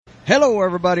Hello,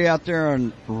 everybody out there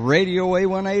on Radio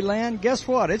A1A land. Guess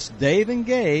what? It's Dave and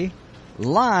Gay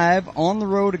live on the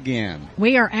road again.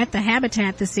 We are at the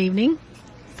Habitat this evening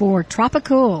for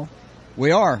Tropicool.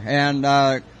 We are. And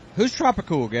who's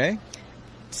Tropicool, Gay?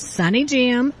 Sonny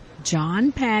Jim,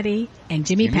 John Patty, and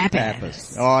Jimmy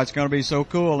Pappas. Oh, it's going to be so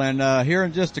cool. And here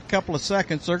in just a couple of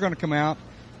seconds, they're going to come out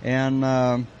and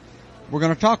we're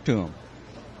going to talk to them.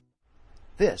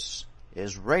 This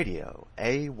is Radio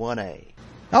A1A.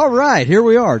 All right, here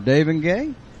we are, Dave and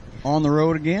Gay, on the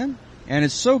road again. And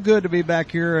it's so good to be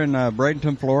back here in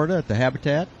Bradenton, Florida at the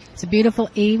Habitat. It's a beautiful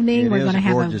evening. We're going to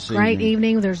have a great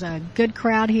evening. There's a good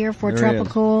crowd here for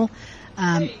Tropicool.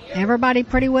 Everybody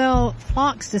pretty well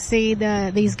flocks to see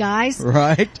these guys.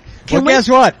 Right. Well, guess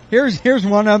what? Here's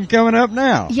one of them coming up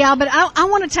now. Yeah, but I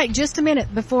want to take just a minute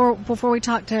before we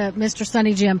talk to Mr.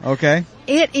 Sonny Jim. Okay.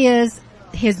 It is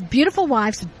his beautiful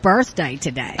wife's birthday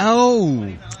today.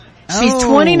 Oh. She's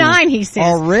 29, he says.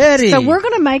 Already. So we're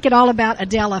going to make it all about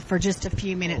Adela for just a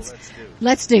few minutes.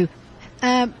 Let's do.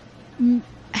 How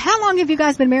long have you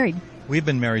guys been married? We've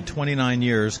been married 29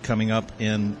 years coming up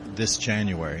in this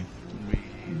January.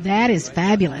 That is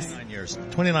fabulous.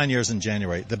 29 years in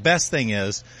January. The best thing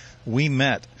is we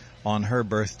met on her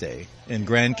birthday in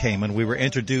Grand Cayman. We were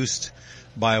introduced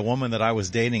by a woman that I was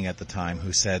dating at the time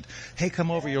who said, hey,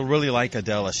 come over, you'll really like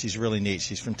Adela. She's really neat.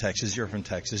 She's from Texas. You're from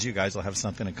Texas. You guys will have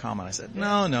something in common. I said,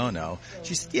 no.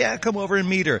 She said, yeah, come over and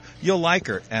meet her. You'll like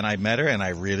her. And I met her and I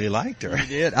really liked her. You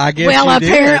did? I guess well, you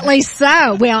apparently did.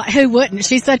 so. Well, who wouldn't?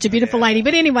 She's such a beautiful lady.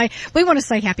 But anyway, we want to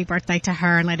say happy birthday to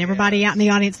her and let everybody out in the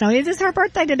audience know it is her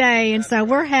birthday today. And so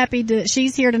we're happy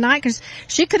she's here tonight because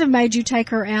she could have made you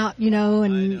take her out,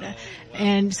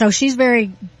 and so she's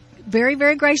very,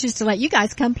 very gracious to let you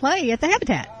guys come play at the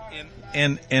Habitat.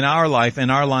 In our life, in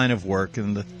our line of work,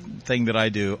 and the thing that I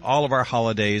do, all of our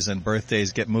holidays and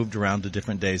birthdays get moved around to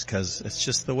different days because it's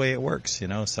just the way it works,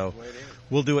 so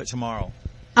we'll do it tomorrow.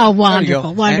 Oh,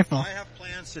 wonderful. I have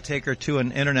plans to take her to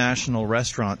an international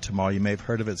restaurant tomorrow. You may have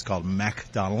heard of it. It's called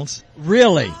McDonald's.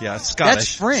 Really? Yeah, it's Scottish.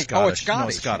 That's French. Scottish. Oh, it's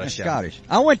Scottish. No, Scottish. Yeah. Yeah. Scottish.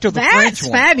 I went to the French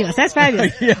one. That's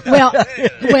fabulous. Yeah.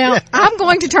 Well, I'm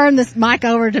going to turn this mic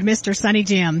over to Mr. Sonny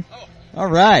Jim. All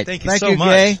right. Thank you so much.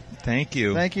 Gay. Thank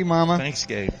you. Thank you, Mama. Thanks,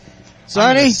 Gay.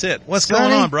 Sonny, sit. What's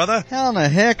going on, brother? How in the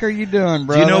heck are you doing,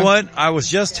 brother? You know what? I was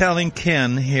just telling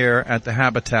Ken here at the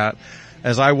Habitat,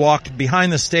 as I walked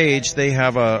behind the stage, they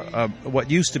have a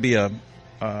what used to be a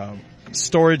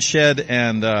storage shed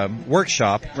and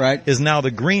workshop. Right. Is now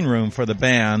the green room for the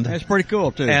band. That's pretty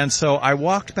cool too. And so I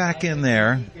walked back in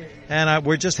there, and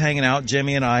we're just hanging out,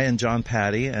 Jimmy and I and John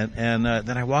Patty, and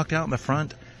then I walked out in the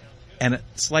front. And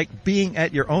it's like being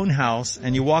at your own house,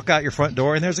 and you walk out your front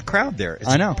door, and there's a crowd there. It's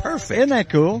I know. Perfect. Isn't that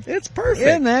cool? It's perfect.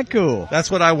 Isn't that cool? That's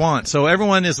what I want. So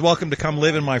everyone is welcome to come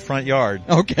live in my front yard.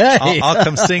 Okay. I'll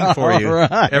come sing for you.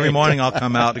 Right. Every morning I'll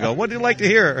come out to go, what do you like to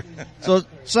hear? So,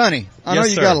 Sonny, I know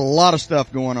Yes, you sir. got a lot of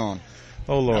stuff going on.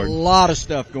 Oh, Lord. A lot of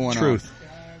stuff going on. Truth.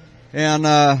 And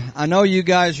I know you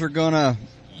guys are gonna.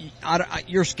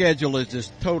 Your schedule is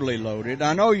just totally loaded.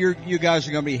 I know you guys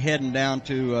are going to be heading down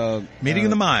to Meeting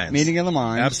in the Mines. Meeting in the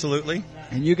Mines. Absolutely.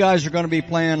 And you guys are going to be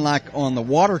playing like on the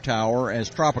water tower as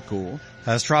Tropicool.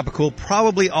 As Tropicool.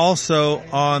 Probably also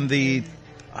on the,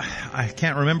 I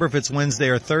can't remember if it's Wednesday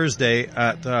or Thursday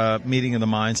at Meeting in the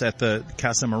Mines at the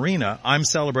Casa Marina. I'm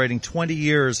celebrating 20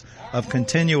 years of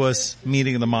continuous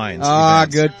Meeting in the Mines. Ah,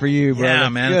 events. good for you, brother. Yeah,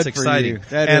 man, good it's exciting.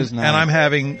 That is nice. And I'm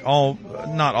having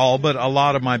not all, but a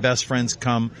lot of my best friends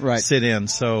come sit in.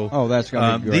 So, that's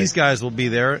going to be great. These guys will be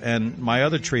there, and my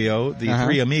other trio, the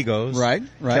Three Amigos, right.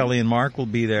 Kelly and Mark will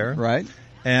be there. Right.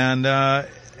 And,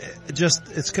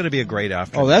 it's going to be a great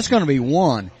afternoon. Oh, that's going to be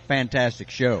one fantastic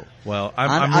show. Well,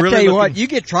 I'm really tell you looking... what, you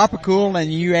get Tropicool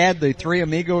and you add the Three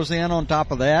Amigos in on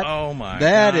top of that. Oh my!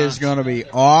 That is going to be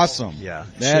awesome. Yeah,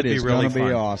 that is really going to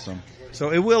be awesome.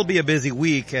 So it will be a busy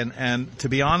week, and to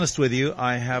be honest with you,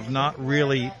 I have not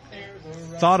really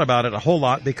thought about it a whole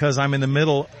lot because I'm in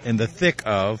the thick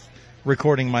of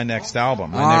recording my next album,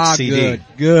 my next CD.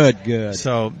 Good.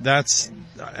 So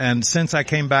and since I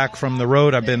came back from the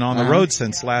road, I've been on the road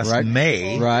since last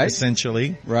May,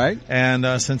 essentially. Right.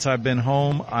 And since I've been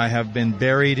home, I have been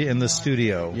buried in the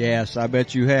studio. Yes, I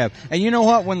bet you have. And you know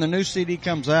what? When the new CD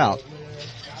comes out,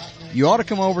 you ought to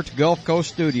come over to Gulf Coast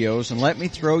Studios and let me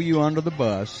throw you under the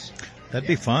bus. That'd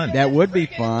be fun. That would be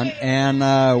fun.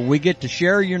 And we get to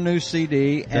share your new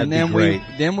CD, and then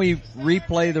we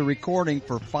replay the recording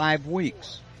for 5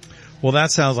 weeks. Well, that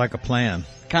sounds like a plan.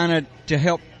 Kind of to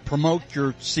help promote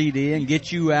your CD and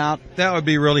get you out. That would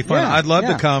be really fun. Yeah, I'd love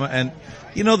to come. And,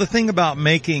 the thing about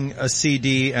making a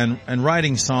CD and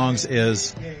writing songs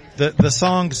is the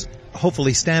songs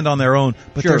hopefully stand on their own,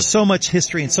 but Sure. there's so much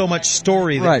history and so much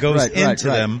story that goes into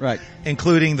them, right.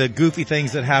 including the goofy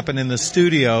things that happen in the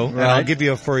studio. And I'll Right. give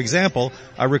you for example,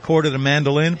 I recorded a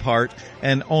mandolin part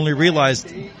and only realized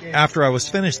after I was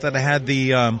finished that I had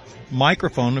the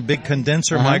microphone, a big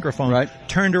condenser microphone, right.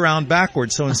 turned around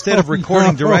backwards. So instead of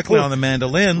recording directly on the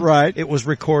mandolin, Right. it was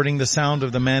recording the sound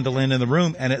of the mandolin in the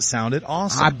room, and it sounded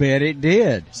awesome. I bet it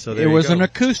did. So there it you was go. an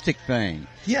acoustic thing.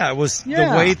 Yeah, it was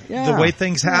Yeah, the way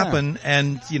things happen,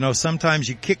 and sometimes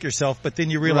you kick yourself, but then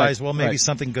you realize, Right, well, maybe right.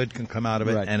 something good can come out of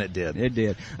it, Right. and it did. It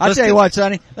did. I'll Let's tell you get- what,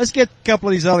 Sonny. Let's get a couple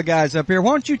of these other guys up here.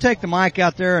 Why don't you take the mic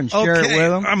out there and share it with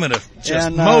them? I'm gonna just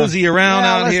And, mosey around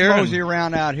out let's here. Mosey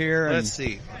around out here. And Let's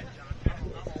see.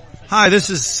 Hi, this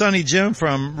is Sonny Jim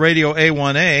from Radio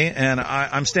A1A, and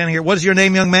I'm standing here. What is your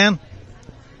name, young man?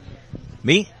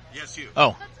 Me? Yes, you.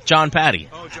 Oh, John Patty.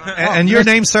 And your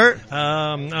name, sir?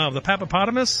 The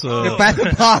Pappopotamus. the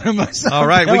hippopotamus. All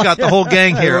right, we got the whole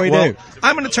gang here. We well, do.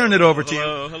 I'm going to turn it over to you.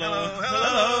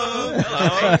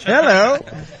 Hello.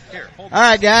 All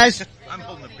right, guys. I'm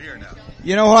holding a beer now.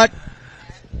 You know what?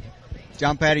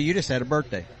 John Patty, you just had a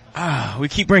birthday. We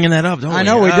keep bringing that up, don't we? I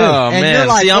know we do. Oh, And man. you're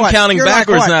like, See, I'm what? counting You're like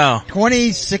backwards what? now.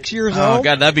 26 years Oh, old?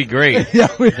 God, that'd be great. Yeah,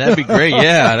 That'd be great.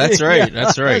 Yeah, that's right.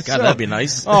 That's right. God, So- that'd be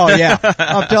nice. Oh, yeah.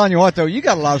 I'm telling you what, though, you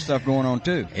got a lot of stuff going on,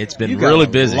 too. It's been You got really a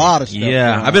busy. lot of stuff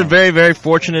Yeah, going I've been on. very, very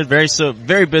fortunate,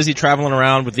 very busy traveling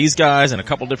around with these guys and a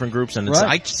couple different groups, and Right.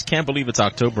 I just can't believe it's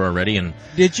October already. And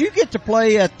Did you get to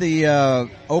play at the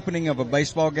opening of a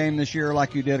baseball game this year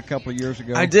like you did a couple of years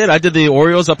ago? I did the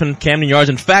Orioles up in Camden Yards.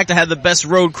 In fact, I had the best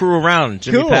road crew around.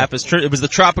 Jimmy Cool. Pappas. It was the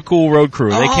Tropical Road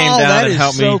Crew. They came Oh, down that and is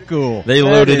helped so me. cool. They That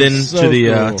loaded is into so the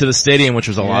cool. to the stadium, which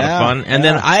was a lot of Yeah, fun. And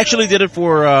then yeah. I actually did it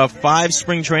for 5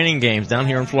 spring training games down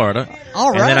here in Florida. All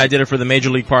And then right. I did it for the Major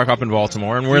League Park up in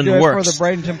Baltimore, and we're You in do the it works. for the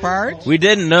Bradenton Pirates? We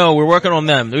didn't know. We're working on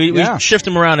them. We Yeah. shift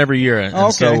them around every year, and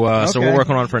Okay, so okay. we're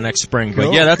working on it for next spring. Cool,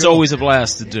 But yeah, that's cool. always a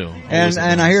blast to do. And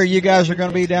I hear you guys are going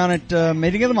to be down at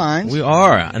Meeting of the Minds. We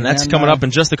are, and that's And, coming up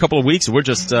in just a couple of weeks. We're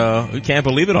just we can't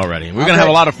believe it already. We're gonna Okay. have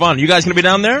a lot of fun. You guys gonna be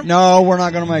down there? No, we're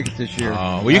not going to make it this year.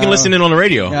 Well, you can listen in on the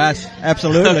radio. Yes,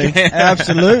 absolutely, Okay.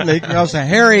 absolutely. Because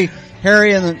Harry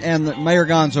and the Mayor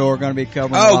Gonzo are going to be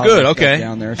covering. Oh, a lot good, of stuff okay.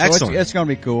 down there. So Excellent. It's going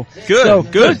to be cool. Good, So,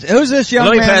 good. Who's this young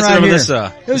Let me man pass it right over here? this,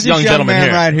 Who's this young this gentleman man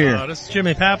here? right here? This is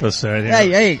Jimmy Pappas right here.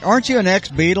 Hey, aren't you an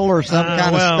ex-Beatle or some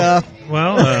kind of stuff?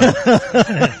 Well,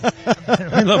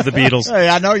 I love the Beatles. Hey,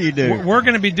 I know you do. We're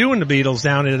going to be doing the Beatles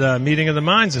down at Meeting of the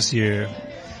Minds this year.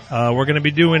 We're going to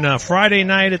be doing Friday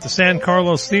night at the San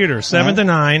Carlos Theater, 7 to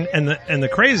 9, and the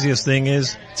craziest thing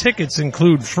is tickets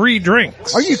include free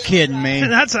drinks. Are you kidding me?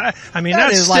 That's That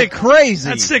that's is like sick, crazy.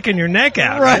 That's sticking your neck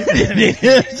out, Right. right? It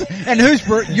is. And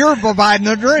you're providing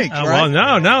the drinks, Well,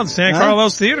 right? no, the San Huh?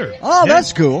 Carlos Theater. Oh, Yeah.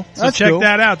 that's cool. So That's check cool.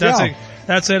 that out. Yeah.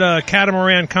 That's at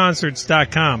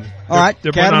catamaranconcerts.com. All right,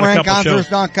 They're putting on a couple shows.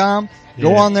 catamaranconcerts.com.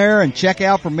 Go Yeah. on there and check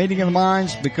out for Meeting of the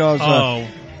Minds because, Oh,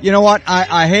 you know what?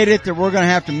 I hate it that we're going to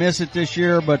have to miss it this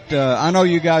year, but I know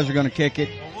you guys are going to kick it.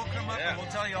 We'll come up and we'll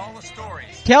tell you all the stories.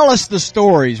 Tell us the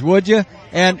stories, would you?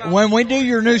 And when we do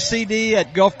your new CD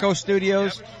at Gulf Coast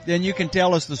Studios, then you can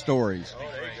tell us the stories.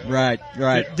 Right,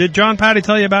 right. did John Patty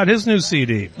tell you about his new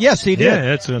CD? Yes, he did.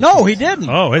 Yeah, it's no, he didn't.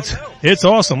 Oh, it's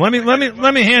awesome. Let me hand it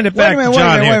Wait a back minute, to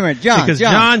John wait a here. minute. John, because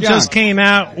John. just came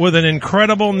out with an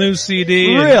incredible new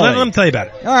CD. and Really? Let me tell you about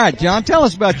it. All right, John, tell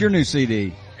us about your new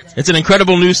CD. It's an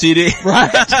incredible new CD.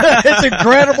 Right. It's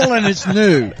incredible and it's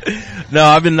new. No,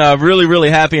 I've been really, really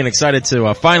happy and excited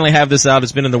to finally have this out.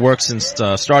 It's been in the works since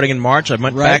starting in March. I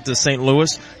went Right. back to St.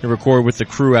 Louis to record with the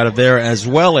crew out of there, as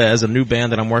well as a new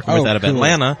band that I'm working with out of cool.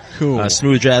 Atlanta, Cool.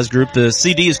 smooth jazz group. The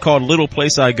CD is called Little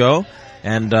Place I Go,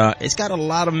 and it's got a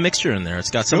lot of mixture in there.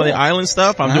 It's got some of the Cool. island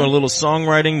stuff. I'm Uh-huh. doing a little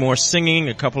songwriting, more singing,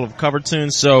 a couple of cover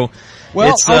tunes. So, Well,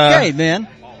 it's, okay,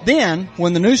 then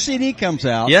when the new CD comes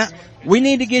out, Yeah. we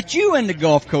need to get you into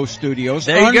Gulf Coast Studios.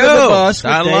 There you under go. The bus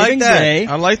with I Dave like and that. Jay.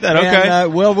 I like that. Okay.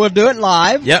 And, we'll do it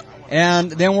live. Yep. And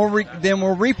then we'll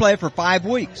replay it for 5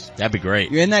 weeks. That'd be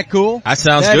great. Isn't that cool? That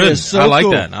sounds That good. is so I like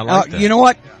cool. that. I like that. You know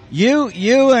what? You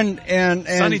and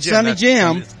Sonny Jim, Sonny that's-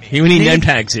 Jim. We need name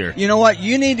tags here. You know what?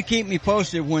 You need to keep me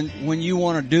posted when you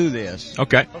want to do this.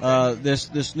 Okay.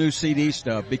 This new CD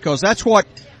stuff, because that's what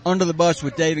Under the Bus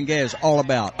with Dave and Gay is all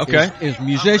about. Okay. Is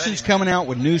musicians coming out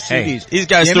with new Hey, CDs. these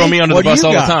guys Jimmy, throw me under what the do bus you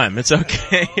all got? the time. It's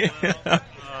okay.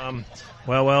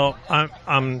 Well,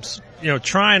 I'm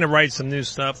trying to write some new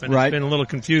stuff, and Right. it's been a little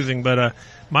confusing, but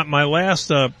My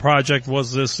last project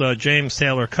was this James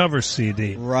Taylor cover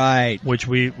CD, Right. which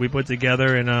we put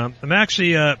together, and I'm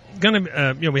actually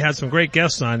gonna we had some great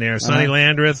guests on there, Sonny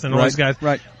Landreth and all these guys.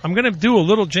 Right. I'm gonna do a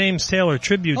little James Taylor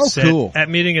tribute Oh, set cool. at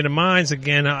Meeting of the Minds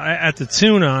again at the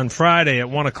Tuna on Friday at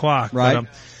 1:00. Right.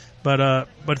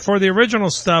 But for the original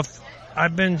stuff,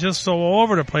 I've been just so all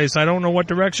over the place. I don't know what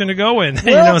direction to go in.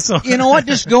 Well, so you know what?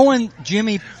 Just go in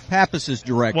Jimmy Pappas's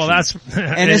direction. Well, that's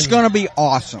and it's going to be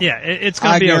awesome. Yeah, it's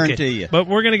going to be okay. I guarantee you. But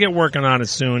we're going to get working on it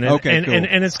soon. And, Okay, cool.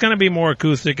 and it's going to be more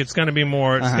acoustic. It's going to be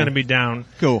more. It's going to be down.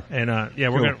 Cool. And we're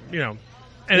Cool. going to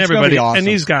and It's everybody gonna be awesome. and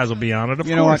these guys will be on it. Of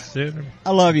You know course, what? dude. I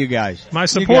love you guys. My You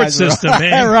support guys are- system,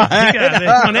 man. Right. You got it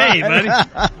on A, buddy.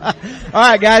 All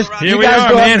right, guys. Here you we guys are,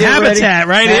 go up man. and get Habitat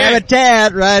ready. right here.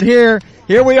 Habitat right here.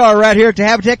 Here we are right here at the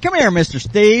Habitat. Come here, Mr.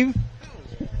 Steve.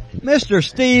 Mr.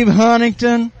 Steve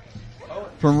Huntington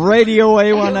from Radio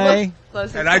A1A.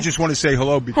 And I just want to say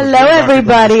hello because Hello, we're talking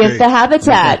about everybody. this It's day. the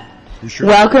Habitat. You sure?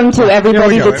 Welcome to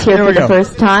everybody Here we go. that's here Here for we the go.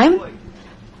 first time.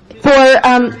 For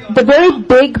the very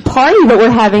big party that we're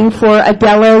having for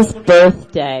Adela's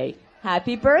birthday.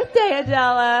 Happy birthday,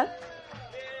 Adela.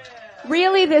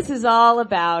 Really, this is all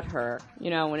about her. You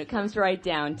know, when it comes right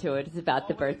down to it, it's about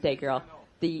the birthday girl.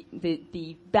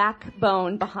 The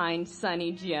backbone behind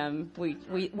Sonny Jim.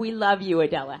 We love you,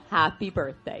 Adela. Happy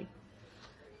birthday.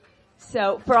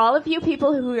 So, for all of you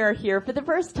people who are here for the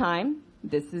first time,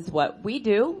 this is what we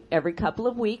do. Every couple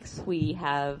of weeks, we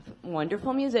have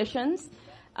wonderful musicians.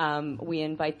 We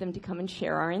invite them to come and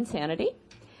share our insanity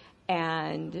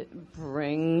and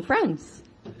bring friends.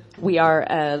 We are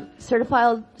a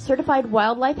certified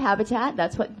wildlife habitat.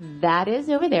 That's what that is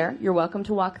over there. You're welcome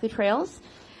to walk the trails.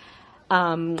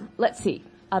 Let's see.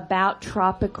 About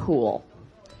Tropicool.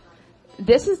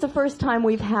 This is the first time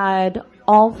we've had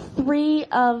all three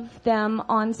of them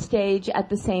on stage at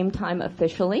the same time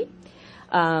officially.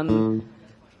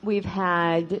 We've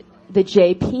had the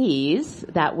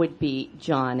JPs, that would be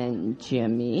John and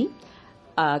Jimmy,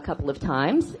 a couple of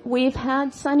times. We've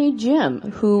had Sonny Jim,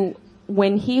 who,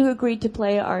 when he agreed to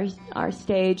play our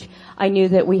stage, I knew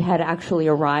that we had actually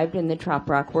arrived in the trop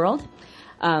rock world.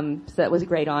 So that was a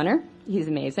great honor. He's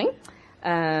amazing.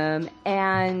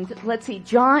 And let's see,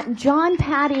 John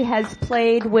Patty has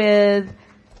played with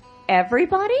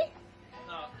everybody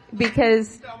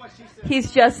because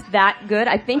he's just that good.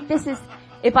 I think this is,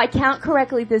 if I count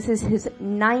correctly, this is his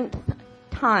 9th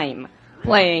time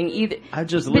playing either. I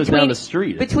just live down the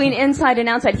street. Between inside and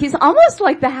outside. He's almost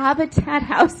like the Habitat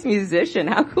house musician.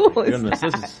 How cool is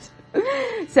that?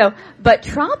 So, but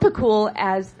Tropicool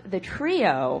as the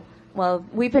trio, well,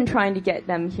 we've been trying to get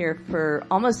them here for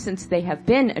almost since they have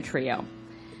been a trio.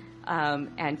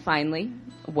 And finally,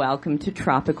 welcome to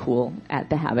Tropicool at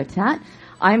the Habitat.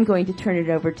 I'm going to turn it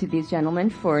over to these gentlemen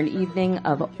for an evening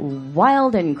of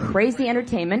wild and crazy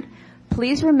entertainment.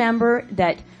 Please remember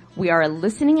that we are a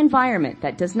listening environment.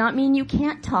 That does not mean you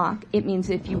can't talk. It means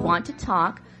if you want to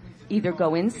talk, either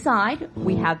go inside.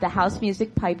 We have the house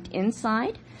music piped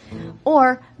inside.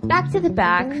 Or back to the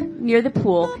back, near the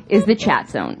pool, is the chat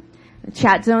zone. The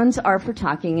chat zones are for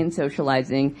talking and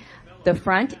socializing. The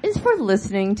front is for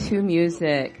listening to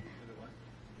music.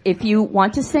 If you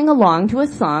want to sing along to a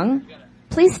song,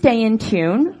 please stay in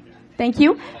tune. Thank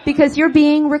you, because you're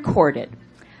being recorded.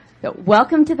 So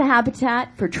welcome to the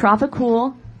Habitat for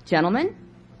Tropicool. Gentlemen.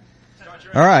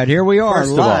 All right, here we are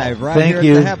First of all, live right thank here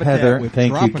you, at the Habitat Heather. with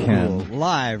Thank you, Tropicool, Ken.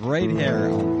 live right here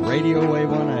on Radio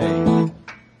A1A.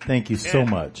 Thank you so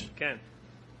much. Ken.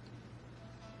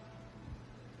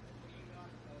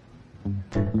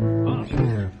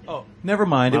 Oh, never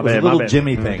mind. My It was bad, a my little bad.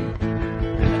 Jimmy thing.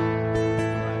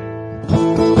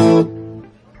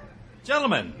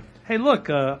 Gentlemen. Hey, look,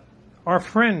 our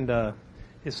friend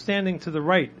is standing to the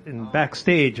right in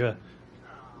backstage.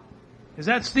 Is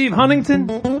that Steve Huntington?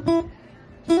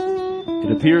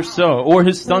 It appears so. Or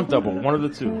his stunt double. One of the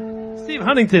two. Steve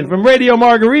Huntington from Radio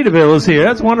Margaritaville is here.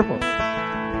 That's wonderful.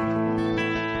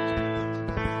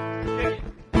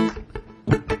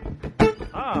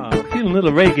 Feeling a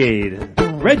little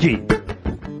reggae. Reggie.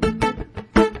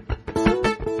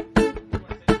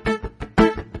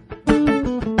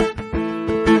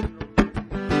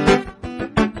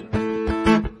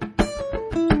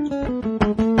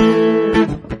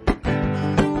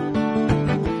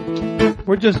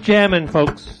 We're just jamming,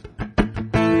 folks.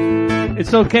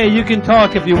 It's okay. You can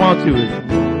talk if you want to.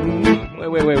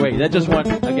 Wait. That just went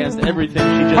against everything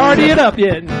she just Party said. it up,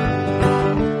 yeah.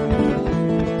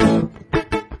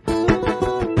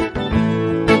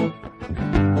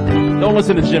 Don't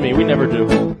listen to Jimmy. We never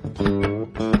do.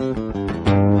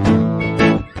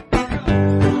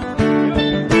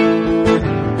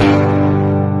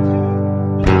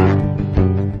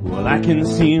 I can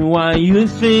see why you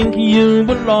think you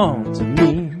belong to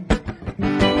me.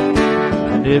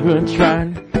 I never tried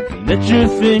to let you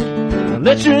think,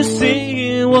 let you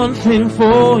see one thing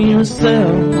for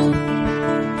yourself.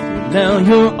 Now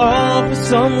you're off with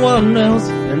someone else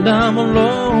and I'm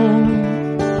alone.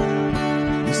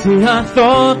 You see, I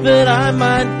thought that I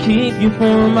might keep you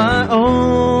for my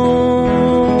own.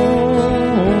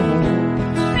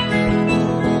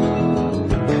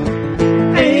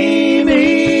 Amy,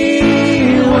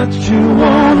 what you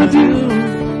wanna do?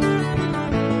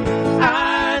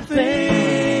 I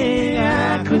think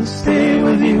I could stay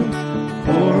with you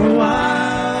for a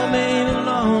while, maybe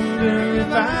longer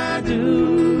if I do.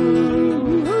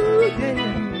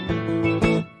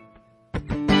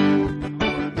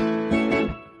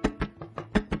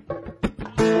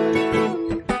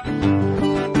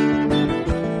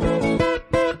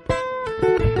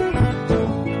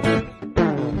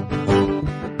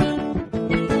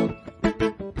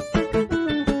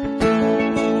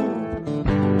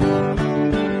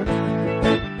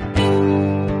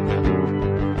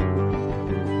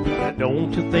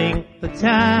 Don't you think the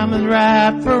time is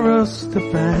right for us to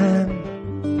find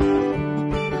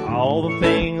all the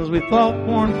things we thought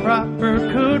weren't proper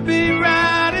could be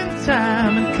right in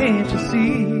time? And can't you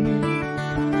see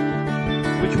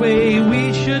which way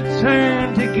we should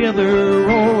turn, together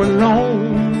or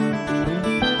alone?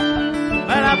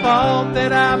 But I thought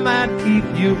that I might keep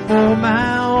you for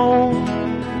my own.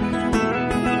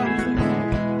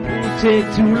 Won't take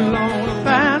too long to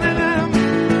find it out.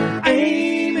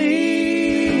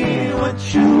 What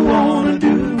you wanna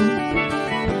do?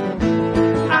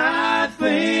 I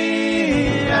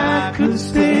think I could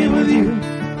stay with you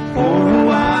for a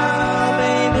while,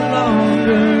 maybe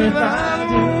longer if I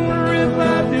do.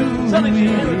 Something you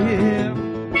hear.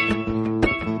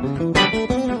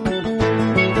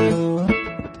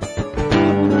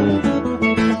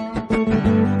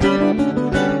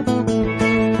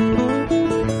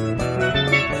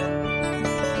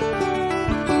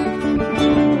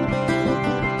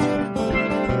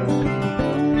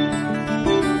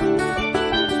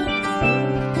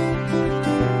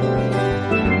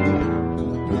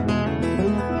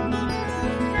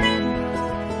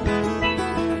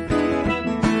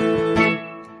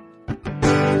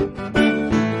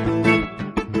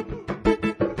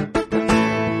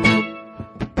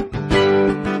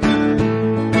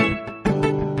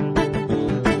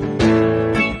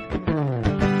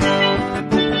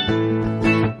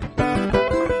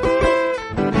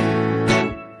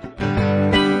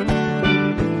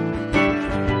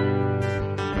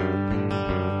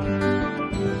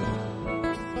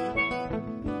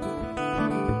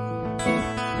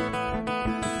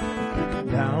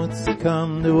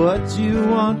 Come to what you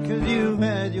want, 'cause you've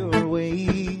had your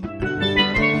way.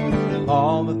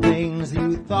 All the things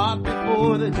you thought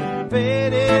before that you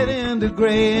faded into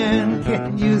gray. And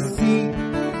can you see?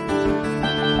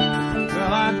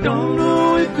 Well, I don't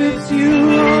know if it's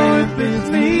you or if it's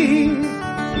me,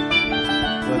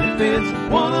 but if it's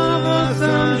one of us,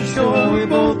 I'm sure we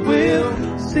both will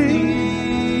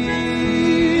see.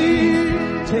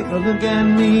 Take a look at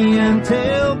me and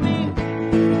tell me,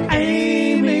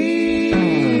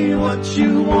 what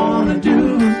you wanna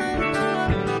do?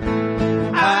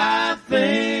 I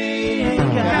think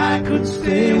I could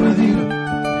stay with you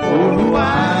for a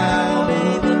while,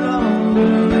 maybe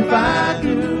longer if I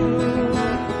do.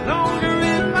 Longer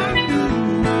if I do.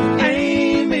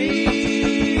 Amy,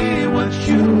 what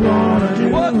you wanna do?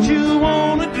 What you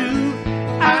wanna do?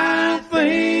 I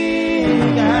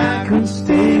think I could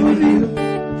stay with you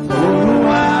for a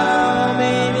while,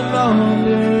 maybe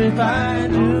longer if I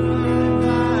do.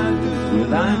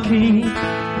 I keep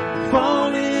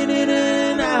falling in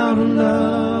and out of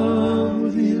love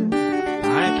with you.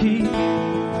 I keep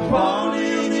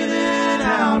falling in and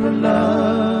out of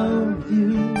love with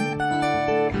you.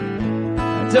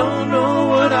 I don't know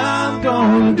what I'm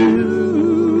gonna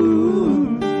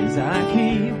do, 'cause I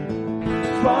keep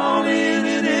falling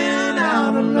in and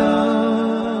out of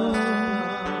love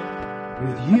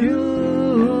with you.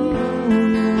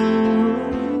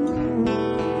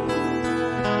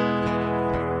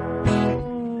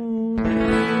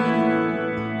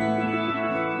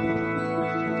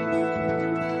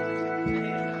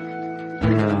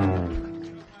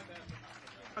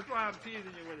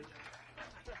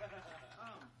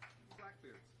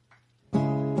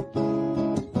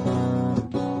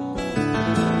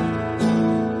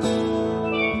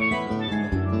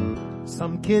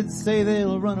 Some kids say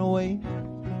they'll run away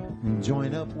and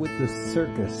join up with the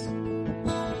circus,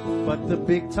 but the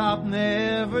big top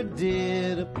never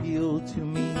did appeal to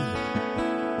me.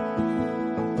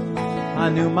 I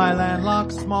knew my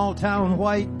landlocked small town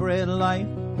white bread life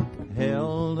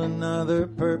held another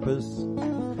purpose.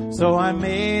 So I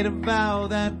made a vow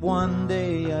that one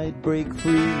day I'd break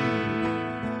free.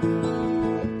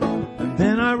 And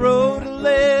then I wrote a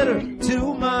letter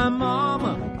to my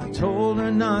mama. I told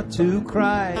her not to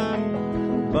cry,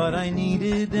 but I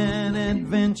needed an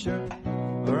adventure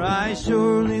or I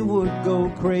surely would go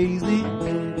crazy.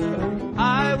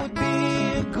 I would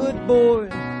be a good boy,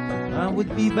 I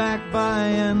would be back by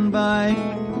and by.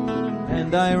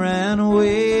 And I ran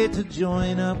away to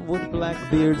join up with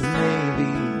Blackbeard's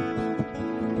Navy.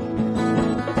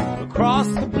 Across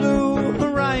the blue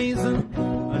horizon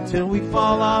until we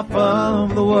fall off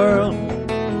of the world,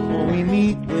 when we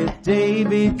meet with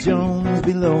Davy Jones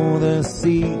below the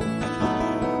sea.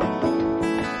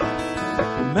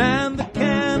 Man the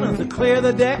cannons to clear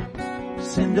the deck,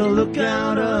 send a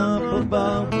lookout up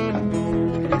above.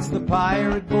 It's the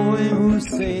pirate boy who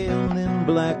sailed in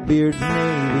Blackbeard's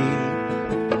Navy.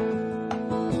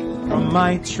 From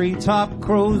my treetop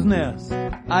crow's nest,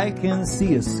 I can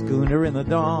see a schooner in the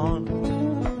dawn.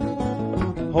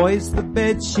 Hoist the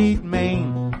bedsheet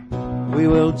main, we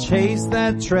will chase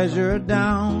that treasure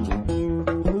down.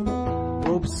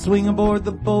 Ropes swing aboard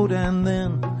the boat and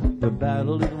then the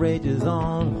battle it rages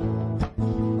on.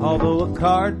 Although a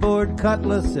cardboard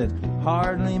cutlass, it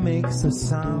hardly makes a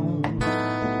sound.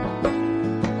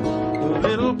 The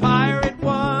little pirate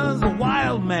was a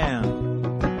wild man,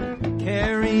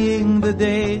 carrying the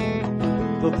day.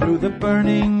 But through the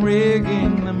burning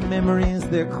rigging, the memories,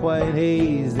 they're quite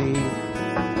hazy.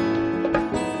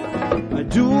 I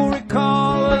do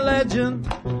recall a legend,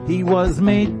 he was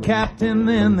made captain,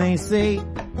 then they say,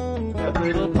 a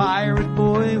little pirate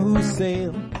boy who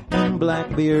sailed in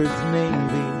Blackbeard's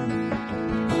Navy.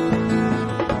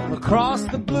 Across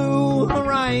the blue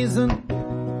horizon,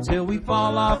 till we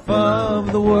fall off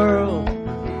of the world,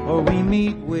 or we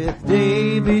meet with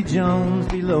Davy Jones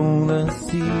below the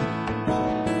sea.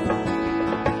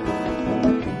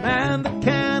 And the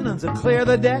cannons will clear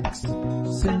the decks,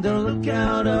 send a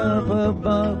lookout up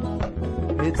above.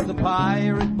 It's the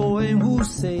pirate boy who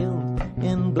sailed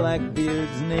in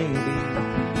Blackbeard's Navy.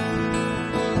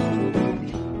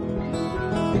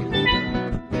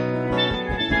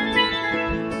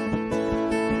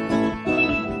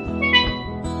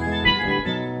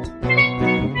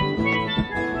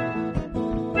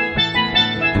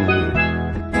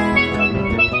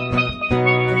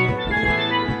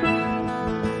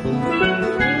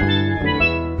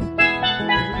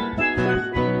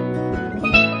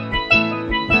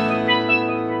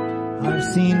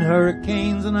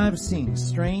 Hurricanes and I've seen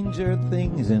stranger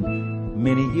things in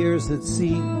many years at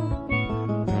sea.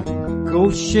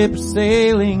 Ghost ships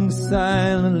sailing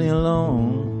silently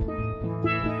alone.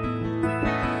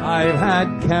 I've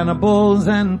had cannibals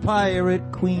and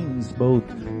pirate queens both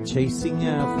chasing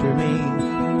after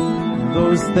me.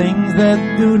 Those things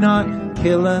that do not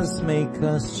kill us make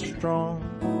us strong.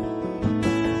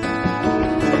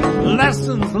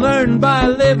 Lessons learned by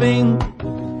living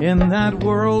in that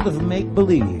world of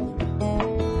make-believe.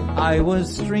 I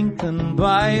was strengthened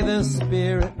by the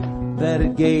spirit that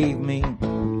it gave me.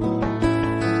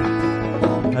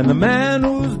 And the man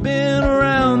who's been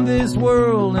around this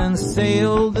world and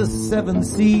sailed the 7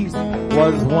 seas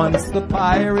was once the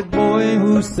pirate boy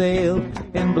who sailed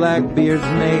in Blackbeard's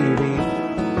Navy.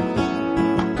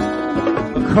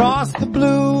 Across the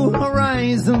blue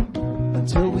horizon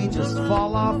until we just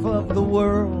fall off of the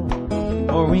world,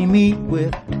 or we meet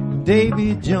with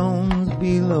Davy Jones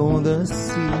below the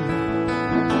sea.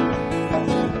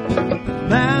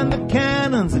 Man the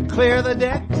cannons and clear the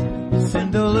decks,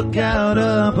 send a lookout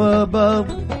up above.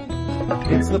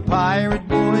 It's the pirate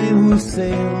boy who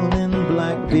sailed in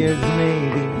Blackbeard's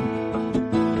Navy.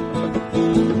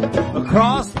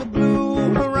 Across the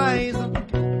blue horizon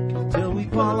till we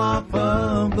fall off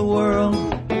of the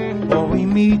world, or we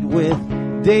meet with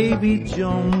Davy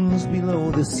Jones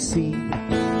below the sea.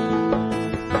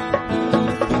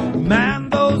 Man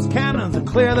those cannons and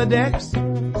clear the decks,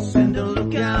 send a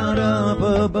lookout up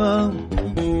above.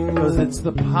 'Cause it's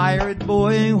the pirate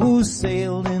boy who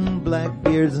sailed in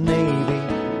Blackbeard's Navy.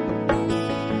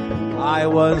 I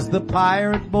was the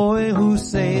pirate boy who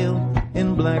sailed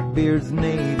in Blackbeard's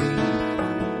Navy.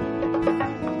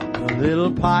 A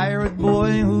little pirate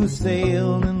boy who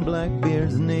sailed in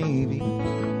Blackbeard's Navy.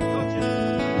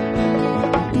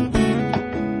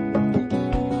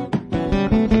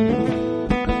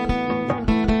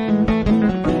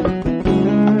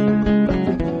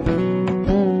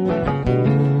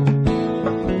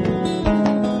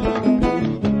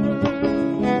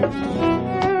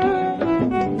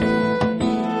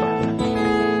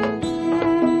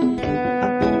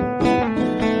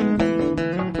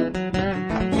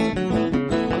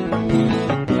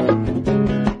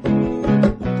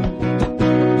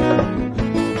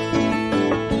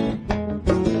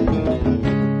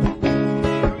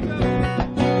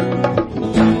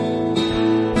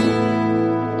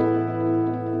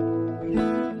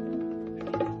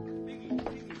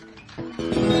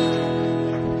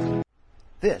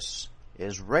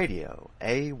 Radio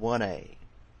A1A.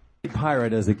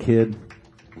 Pirate as a kid.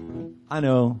 I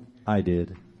know, I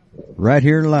did. Right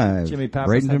here live, Jimmy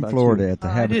Pappas, Bradenton, how Florida, about at the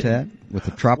you? Habitat with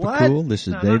the Tropical. What? This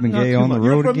is No, Dave and not Gay too on the much.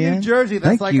 You're road from New again. Jersey. That's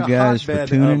Thank like you a guys for hotbed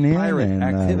tuning of in, pirate and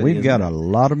activity, we've got a isn't it?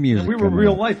 lot of music And we were coming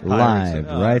real up life pirates. live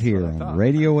Oh, right that's here what I on thought.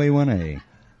 Radio A1A.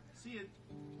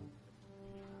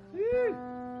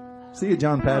 See you,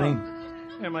 John Patty.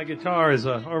 And my guitar is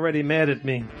already mad at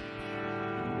me.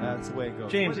 That's the way it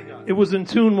goes. James, it was in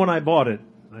tune when I bought it.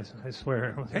 I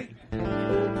swear. Hey.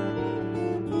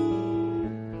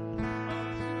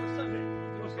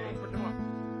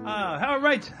 All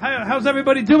right. How's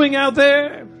everybody doing out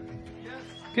there?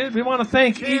 Good. We want to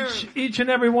thank each and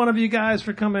every one of you guys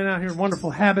for coming out here. Wonderful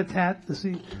Habitat this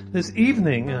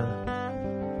evening.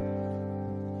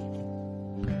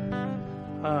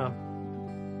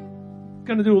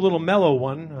 Going to do a little mellow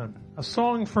one, a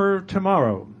song for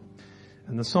tomorrow,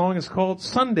 and the song is called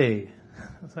Sunday.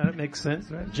 Does that make sense,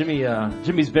 right?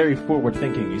 Jimmy's very forward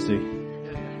thinking, you see.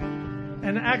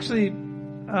 And actually,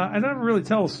 I never really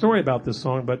tell a story about this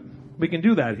song, but we can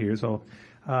do that here. So,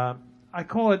 I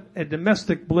call it a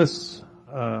domestic bliss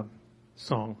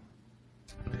song.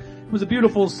 It was a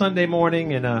beautiful Sunday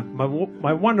morning, and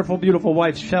my wonderful, beautiful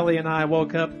wife Shelley and I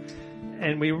woke up,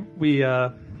 and we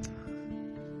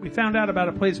found out about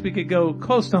a place we could go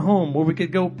close to home where we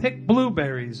could go pick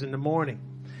blueberries in the morning.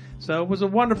 So it was a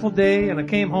wonderful day, and I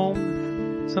came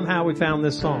home. Somehow we found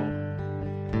this song.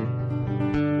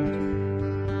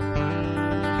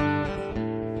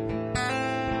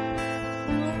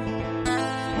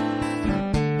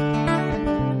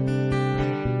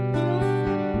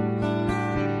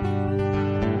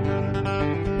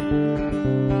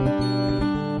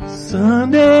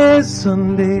 Sunday,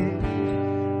 Sunday,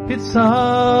 it's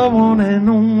our one and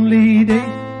only day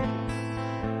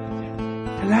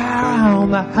to lie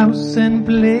around the house and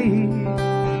play.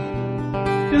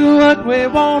 Do what we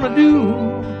wanna do.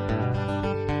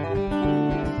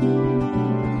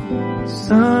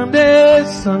 Sunday,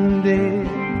 Sunday,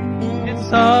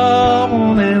 it's our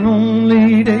one and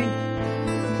only day.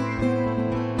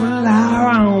 We'll lie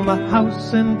around the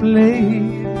house and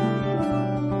play.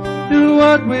 Do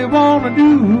what we wanna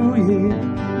do, yeah.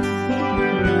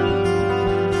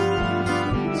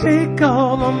 Take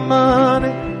all the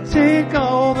money, take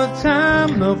all the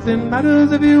time. Nothing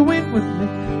matters if you ain't with me.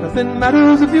 Nothing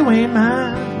matters if you ain't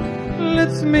mine.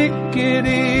 Let's make it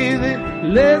easy.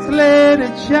 Let's let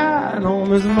it shine on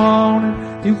this morning.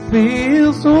 You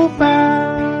feel so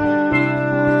fine.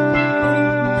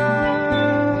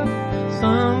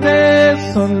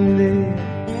 Sunday, Sunday,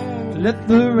 let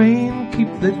the rain keep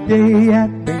the day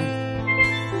at bay.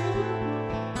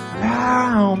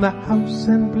 Lie around the house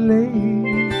and play.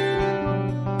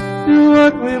 Do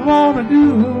what we wanna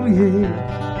do, yeah.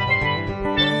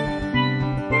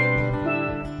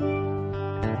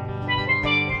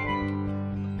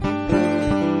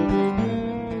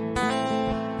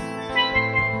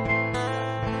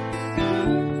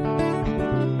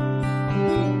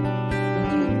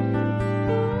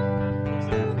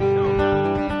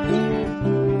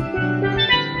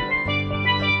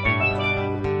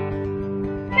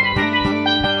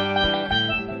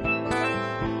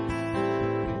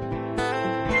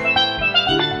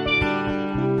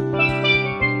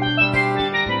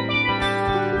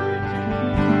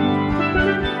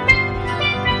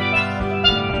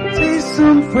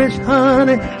 Some fresh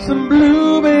honey, some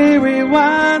blueberry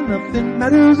wine. Nothing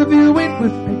matters if you ain't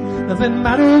with me. Nothing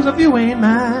matters if you ain't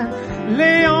mine.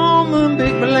 Lay on the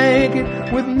big blanket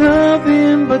with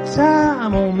nothing but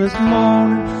time on this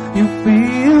morning. You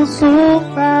feel so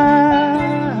fine.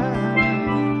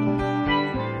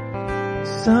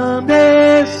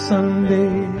 Sunday,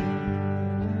 Sunday,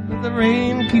 let the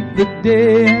rain keep the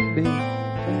day at bay.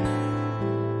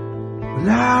 Lie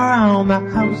around the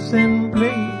house and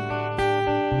play.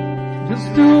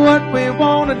 Just do what we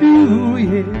wanna do,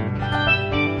 yeah.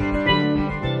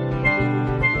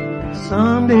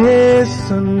 Sunday,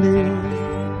 Sunday,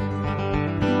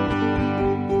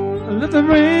 let the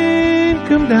rain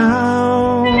come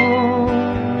down,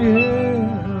 yeah.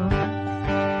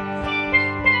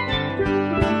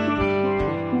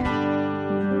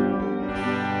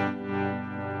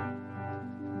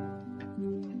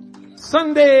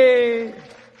 Sunday,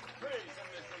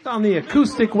 it's on the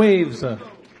Acoustic Waves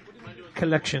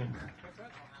collection.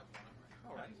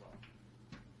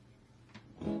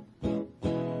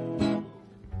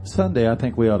 Sunday, I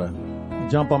think we ought to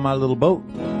jump on my little boat.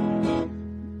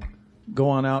 Go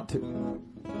on out to...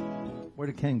 Where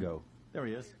did Ken go? There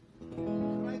he is.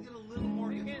 Can I get a little more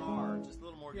guitar? Just a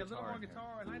little more guitar. Yeah, a little more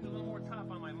guitar, and I need a little more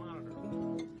top on my monitor.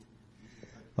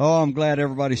 Oh, I'm glad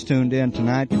everybody's tuned in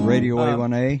tonight to Radio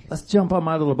A1A. Let's jump on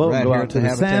my little boat right and go here out at to the the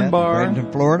Habitat, sandbar.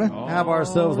 Bradenton, Florida. Have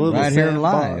ourselves a little right here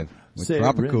sandbar. live with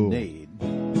Tropicool. Serenade.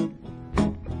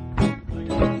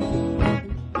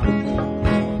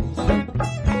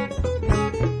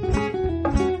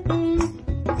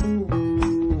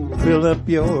 Fill up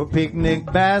your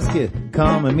picnic basket.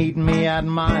 Come and meet me at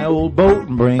my old boat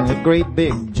and bring a great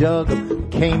big jug of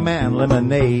Cayman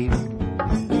lemonade.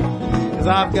 'Cause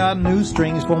I've got new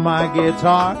strings for my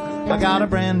guitar. I got a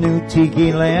brand new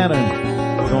tiki lantern.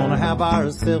 We're gonna have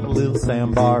ourselves a little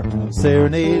sandbar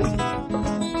serenade.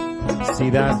 See,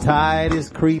 that tide is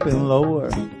creeping lower.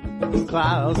 The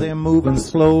clouds, they're moving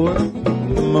slower.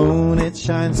 The moon, it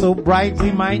shines so bright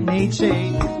we might need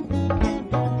shade.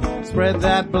 Spread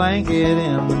that blanket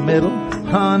in the middle.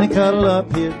 Honey, cuddle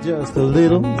up here just a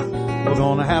little. We're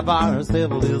gonna have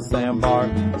ourselves a little sandbar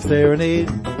serenade.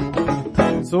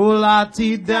 So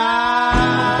la-ti-da,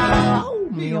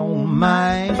 hold me on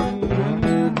mine.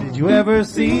 Did you ever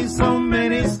see so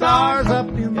many stars up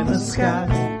in the sky?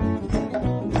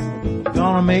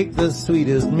 Gonna make the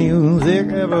sweetest music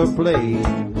ever played.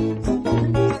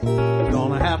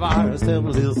 Gonna have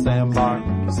ourselves a little sandbar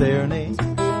serenade.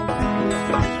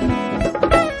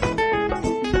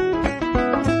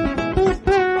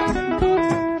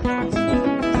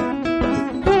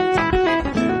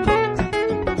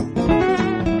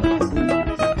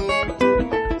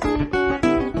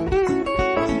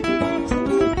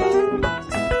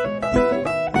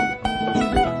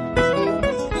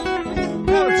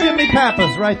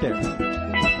 Pappas right there.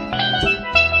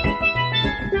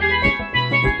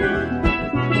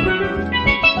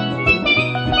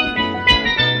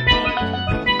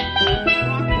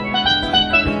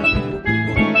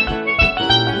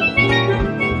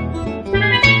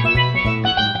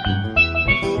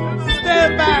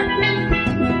 Stand back.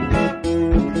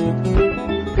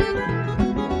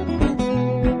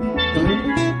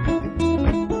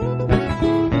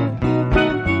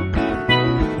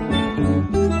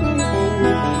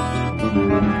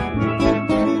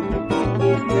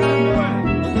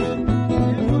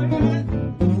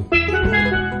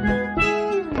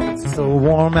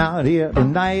 Warm out here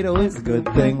tonight, oh, it's a good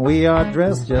thing we are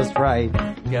dressed just right.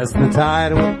 Guess the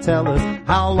tide will tell us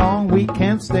how long we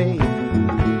can stay.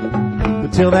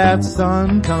 But till that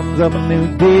sun comes up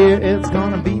new, dear, it's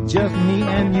gonna be just me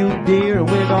and you, dear.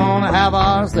 We're gonna have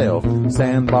ourselves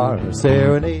sandbar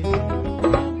serenade.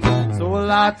 So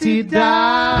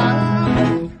la-ti-da,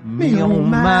 me on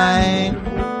mine.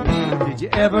 Did you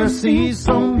ever see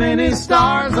so many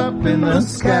stars up in the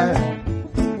sky?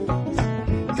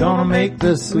 Gonna make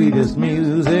the sweetest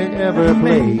music ever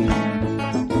played.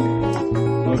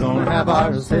 We're gonna have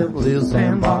ourselves a little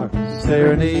sandbar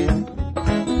serenade.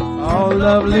 Oh,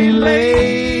 lovely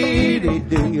lady,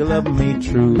 do you love me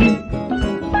true?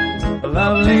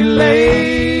 Lovely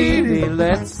lady,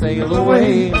 let's sail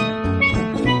away.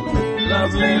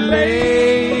 Lovely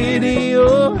lady,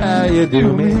 oh, how you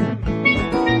do me.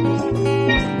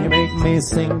 You make me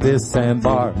sing this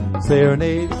sandbar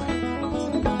serenade.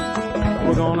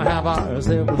 We're gonna have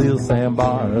ourselves a little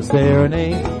sandbar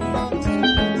serenade.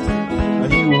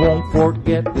 And you won't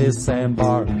forget this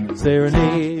sandbar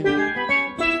serenade.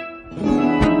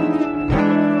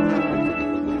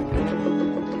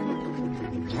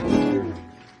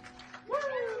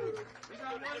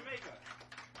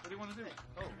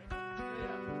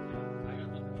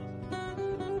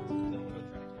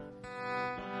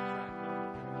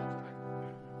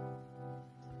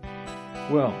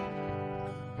 Well,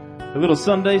 a little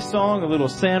Sunday song, a little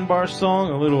sandbar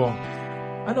song,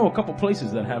 I know a couple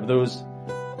places that have those,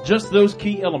 just those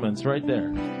key elements right there.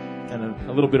 And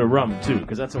a little bit of rum too,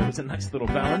 because that's always a nice little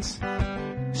balance.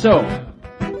 So,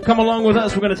 come along with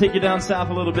us. We're going to take you down south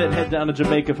a little bit, head down to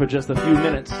Jamaica for just a few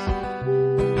minutes.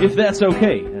 If that's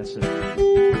okay. That's it.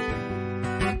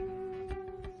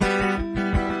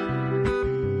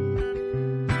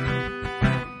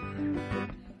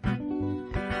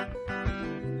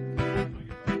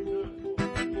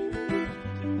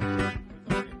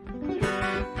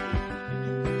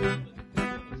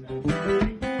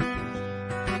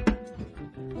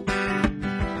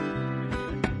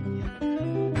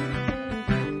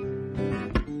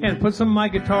 And put some of my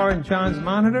guitar in John's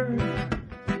monitor.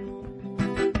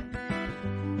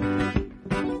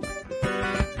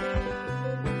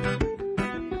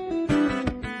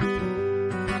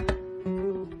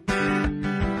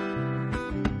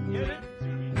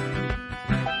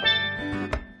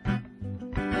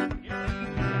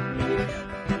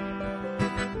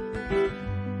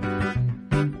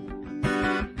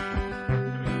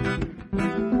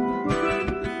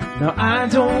 Now I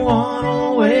don't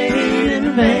wanna wait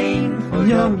in vain for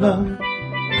your love.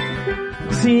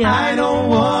 See, I don't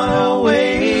wanna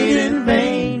wait in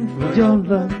vain for your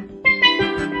love.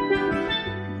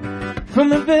 From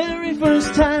the very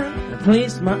first time I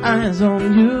placed my eyes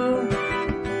on you,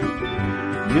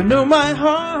 you know my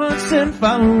heart said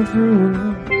follow through.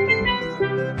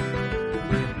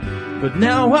 But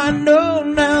now I know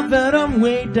now that I'm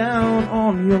way down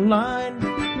on your line.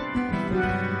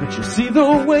 But you see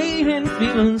the waiting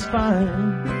feeling's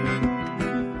fine.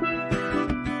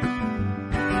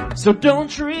 So don't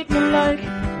treat me like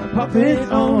a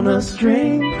puppet on a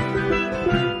string,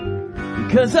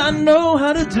 because I know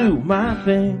how to do my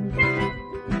thing.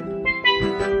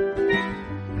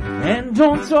 And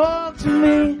don't talk to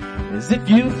me as if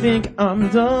you think I'm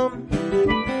dumb.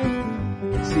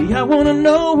 See, I wanna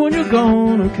know when you're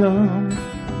gonna come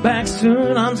back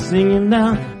soon. I'm singing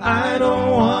now. I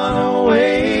don't wanna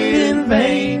wait in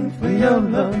vain for your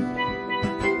love.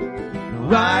 No,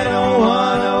 I don't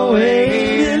wanna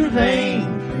wait in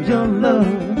vain for your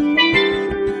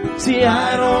love. See,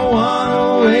 I don't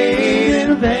wanna wait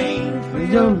in vain for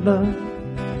your love.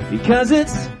 Because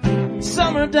it's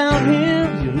summer down here,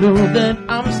 you know that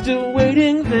I'm still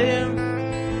waiting there.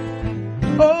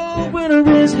 Oh, winter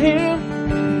is here,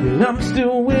 and I'm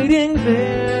still waiting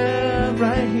there,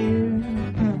 right here.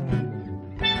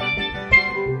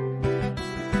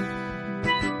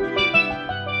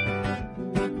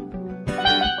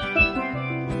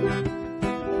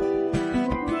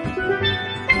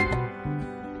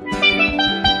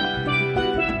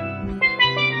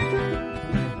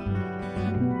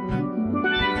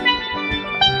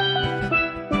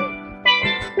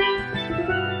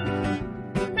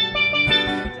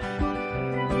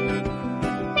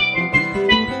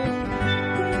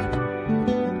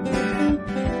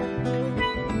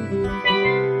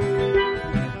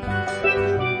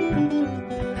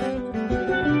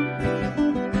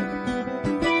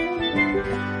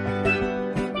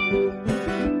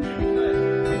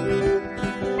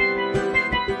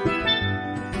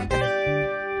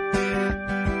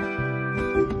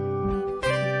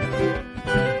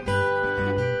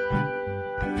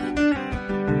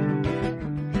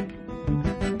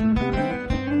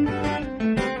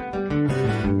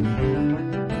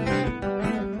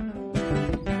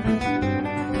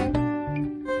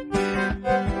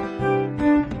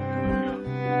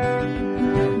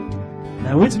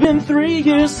 It's been 3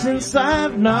 years since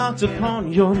I've knocked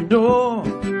upon your door,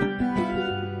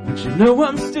 but you know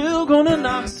I'm still gonna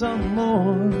knock some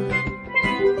more.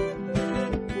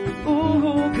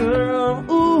 Ooh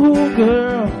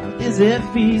girl, is it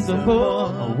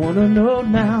feasible? I wanna know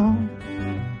now,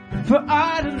 for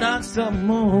I to knock some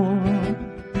more.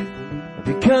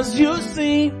 Because you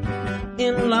see,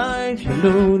 in life you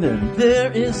know that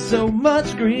there is so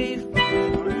much grief,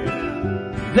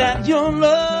 that your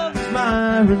love's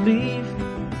my relief.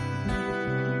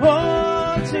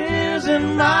 Oh, tears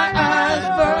in my eyes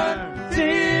burn,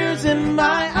 tears in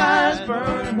my eyes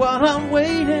burn, while I'm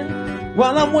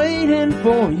waiting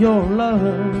for your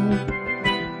love.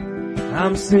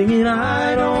 I'm singing,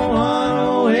 I don't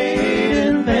wanna wait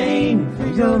in vain for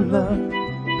your love.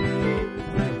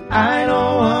 I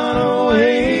don't wanna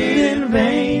wait in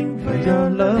vain for your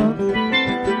love.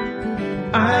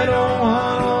 I don't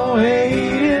wanna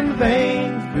wait in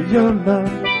vain for your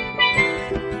love.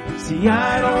 See,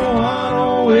 I don't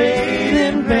wanna wait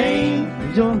in vain for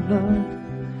your love.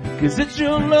 'Cause it's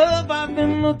your love I've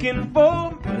been looking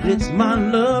for, but it's my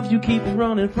love you keep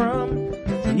running from.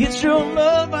 See, it's your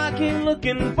love I keep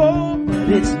looking for, but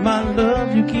it's my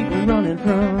love you keep running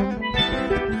from.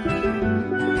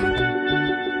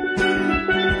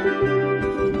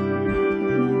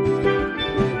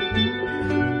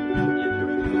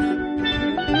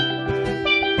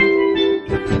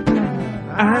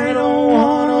 I don't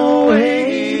wanna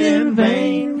wait in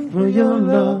vain for your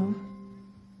love.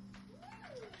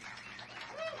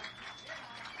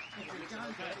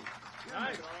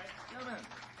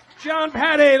 John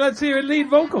Patty, let's hear lead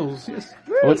vocals. Yes.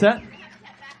 What's that?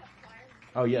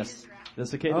 Oh, yes. The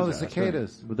cicadas. Oh, the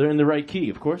cicadas. Right. But they're in the right key,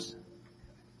 of course.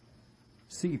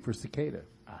 C for cicada.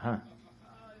 Uh-huh.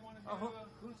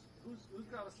 Who's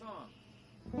got a song?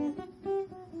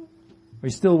 Are you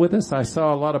still with us? I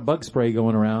saw a lot of bug spray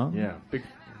going around. Yeah, big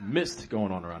mist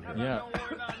going on around here. Yeah.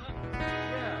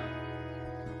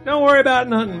 Don't worry about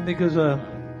nothing, because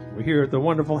we're here at the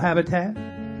wonderful Habitat.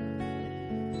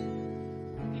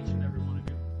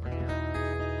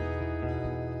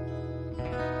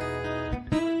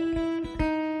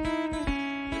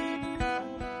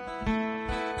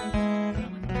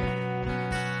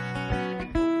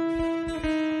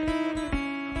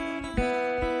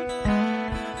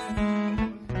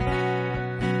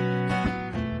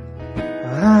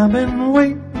 I've been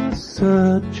waiting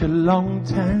such a long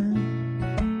time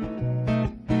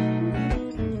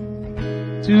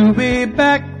to be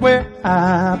back where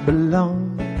I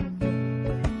belong.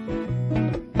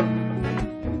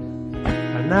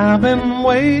 And I've been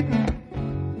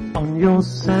waiting on your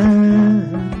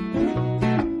sign.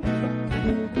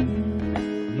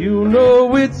 You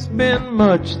know it's been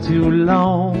much too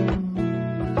long.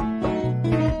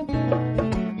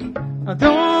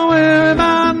 Don't worry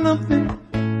about nothing,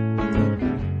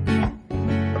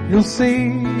 you'll see.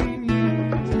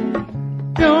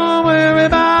 Don't worry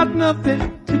about nothing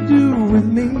to do with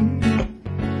me.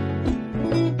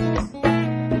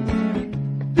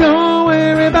 Don't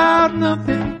worry about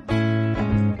nothing,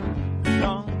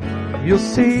 you'll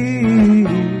see.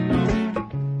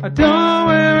 Don't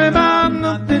worry about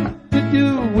nothing to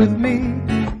do with me.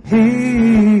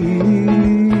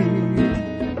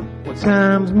 Well,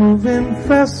 time's moving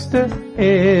faster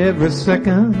every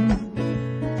second.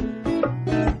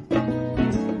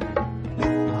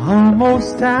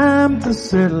 Almost time to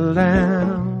settle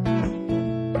down.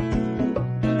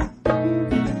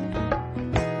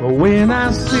 But when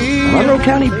I see Monroe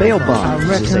County Bail Bonds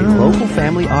is a local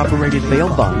family operated bail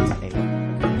bond.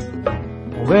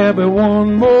 there'll be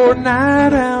one more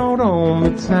night out on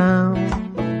the town.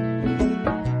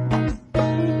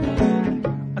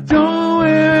 Don't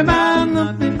worry about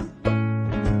nothing,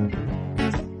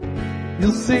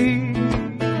 you'll see.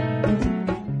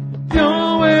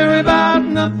 Don't worry about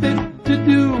nothing to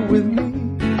do with me.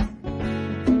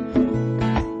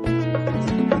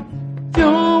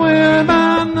 Don't worry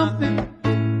about nothing.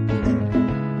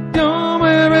 Don't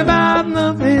worry about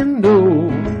nothing, no.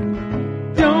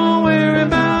 Don't worry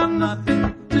about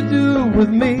nothing to do with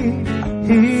me.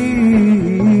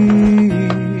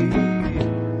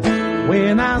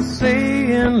 When I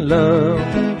say in love,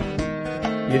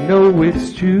 you know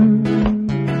it's true.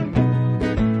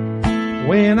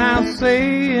 When I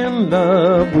say in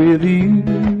love with you,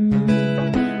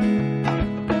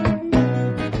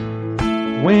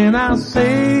 when I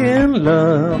say in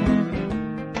love,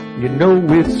 you know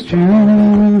it's true.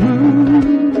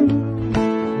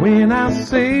 When I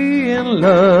say in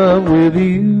love with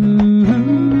you,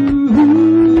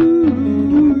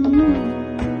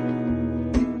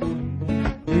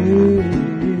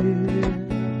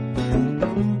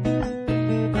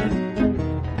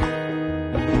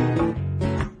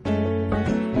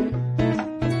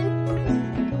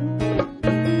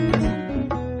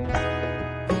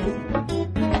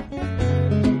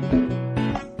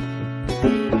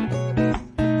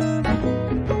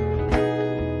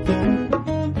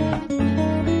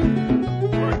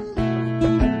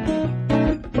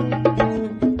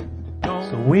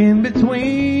 in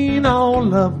between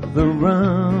all of the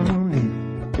running,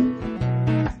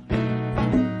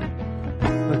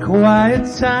 the quiet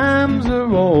times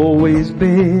are always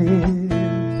best.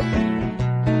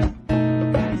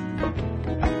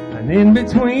 And in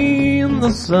between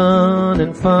the sun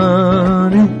and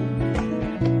funny,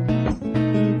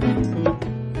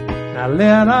 now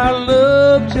let our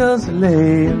love just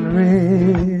lay and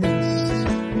rest.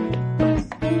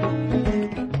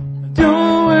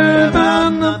 Don't worry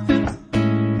about nothing,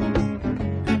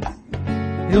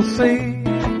 you'll see.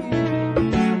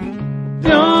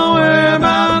 Don't worry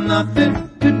about nothing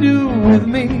to do with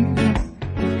me.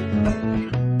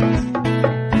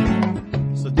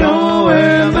 So don't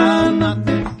worry about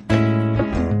nothing.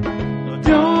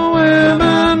 Don't worry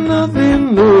about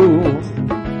nothing, no.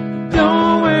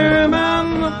 Don't worry about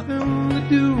nothing to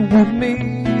do with me.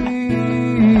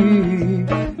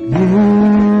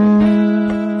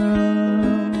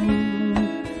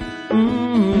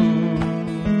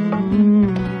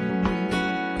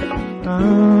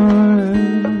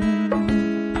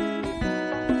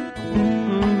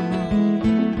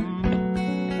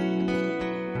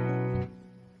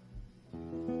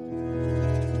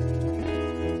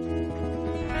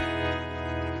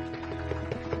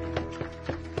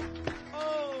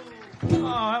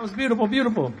 Beautiful,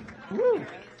 beautiful. Woo.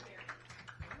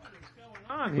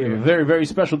 We have a very, very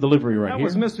special delivery right here. That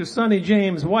was Mr. Sonny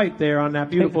James White there on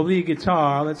that beautiful lead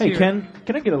guitar. Let's hear Ken,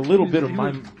 can I get a little bit of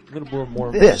my, little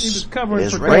more? This is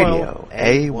Radio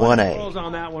A1A.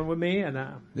 On that one with me, and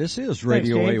this is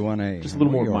Radio A1A. Just a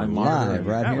little more of my live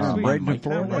right here on Bradenton,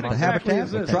 Florida, at the Habitat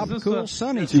for Tropical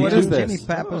Sunny Seas. Jimmy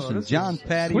Pappas and John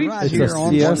Patty right here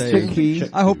on Sunday.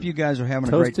 I hope you guys are having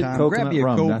a great time. Grab you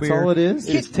a cold beer. That's all it is.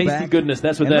 It's tasty goodness.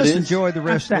 That's what that is. Enjoy the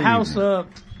rest of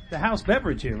the house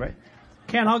beverage here, right?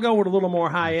 Ken, I'll go with a little more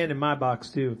high end in my box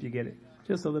too, if you get it.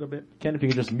 Just a little bit. Ken, if you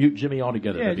could just mute Jimmy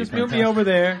altogether. Yeah, just mute me over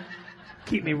there.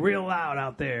 Keep me real loud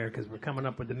out there, because we're coming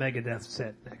up with the Megadeth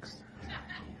set next.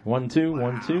 1, 2,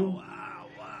 1, 2.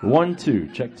 1, 2.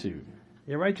 Check 2.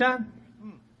 You right, John?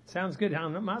 Sounds good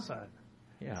on my side.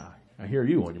 Yeah, I hear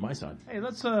you on my side. Hey,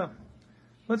 let's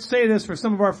say this for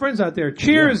some of our friends out there.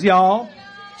 Cheers, y'all.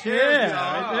 Cheers,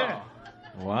 y'all. Right there.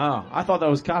 Wow, I thought that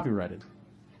was copyrighted.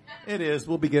 It is.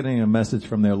 We'll be getting a message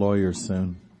from their lawyers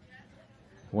soon.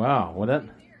 Wow, well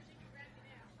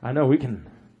I know we can,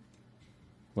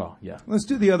 well, yeah. Let's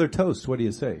do the other toast. What do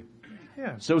you say?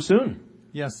 Yeah. So soon?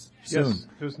 Yes, soon.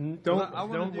 Yes.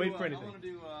 Don't wait for anything. I want to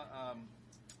do,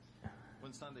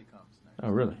 When Sunday Comes. Next. Oh,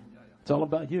 really? Yeah. It's all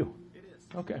about you. It is.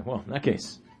 Okay, well, in that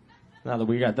case, now that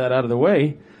we got that out of the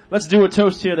way, let's do a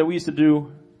toast here that we used to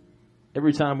do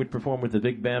every time we'd perform with the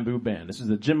Big Bamboo Band. This is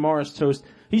the Jim Morris toast.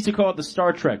 He used to call it the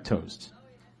Star Trek toast.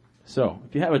 So,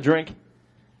 if you have a drink,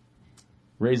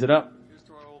 raise it up. Here's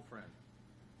to our old friend.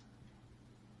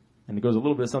 And it goes a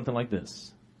little bit something like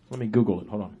this. Let me Google it.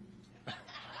 Hold on.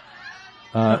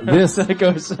 This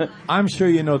goes. I'm sure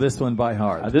you know this one by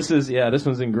heart. This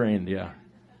one's ingrained, yeah.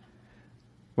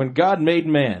 When God made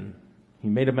man, he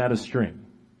made him out of string.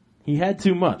 He had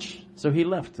too much, so he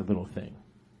left a little thing.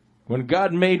 When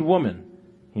God made woman,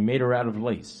 he made her out of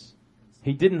lace.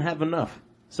 He didn't have enough,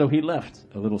 so he left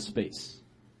a little space.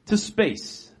 To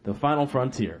space, the final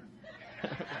frontier.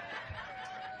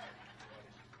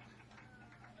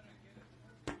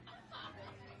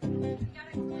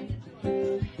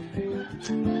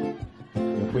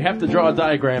 If we have to draw a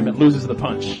diagram, it loses the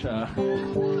punch.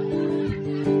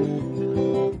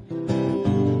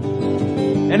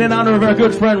 And in honor of our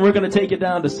good friend, we're going to take it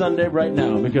down to Sunday right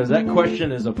now because that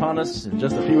question is upon us in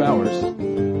just a few hours.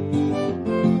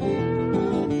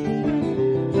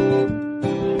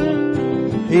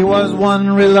 He was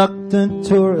one reluctant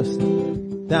tourist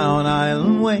down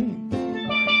Island Way.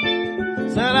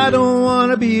 Said, I don't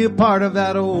want to be a part of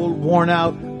that old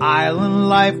worn-out island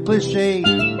life cliche.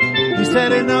 He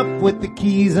said, enough with the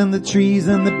keys and the trees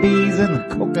and the bees and the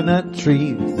coconut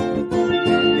trees.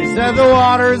 He said, the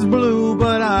water's blue,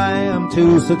 but I am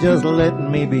too, so just let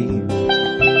me be.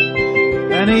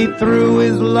 And he threw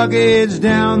his luggage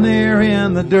down there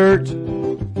in the dirt.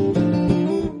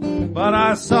 But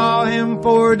I saw him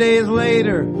 4 days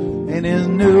later in his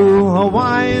new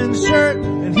Hawaiian shirt.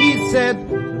 And he said,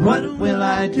 what will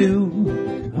I do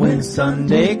when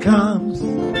Sunday comes?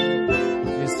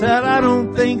 He said, I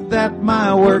don't think that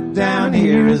my work down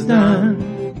here is done.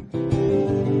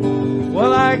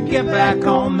 Well, I get back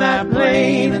on that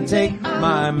plane and take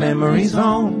my memories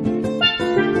home.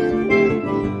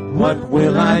 What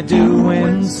will I do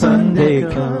when Sunday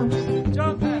comes?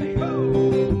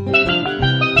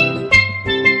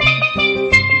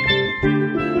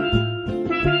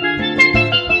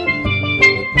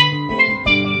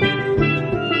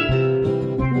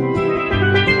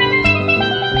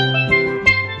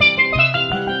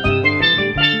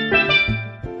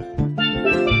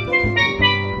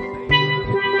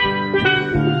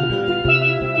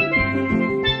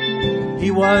 He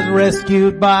was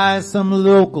rescued by some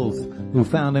locals who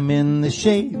found him in the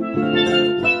shade.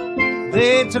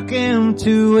 They took him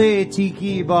to a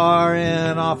tiki bar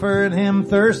and offered him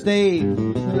thirst aid.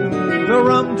 The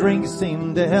rum drink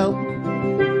seemed to help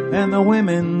and the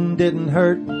women didn't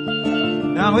hurt.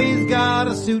 Now he's got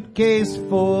a suitcase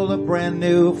full of brand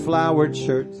new flowered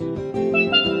shirts.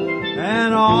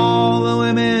 And all the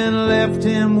women left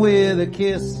him with a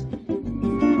kiss.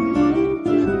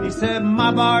 He said,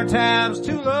 my bar tab's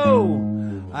too low.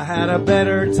 I had a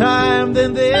better time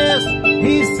than this.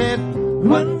 He said,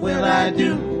 what will I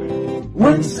do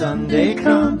when Sunday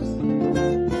comes?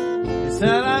 He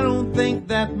said, I don't think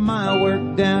that my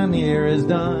work down here is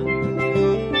done.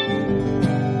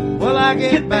 Well, I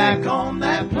get back on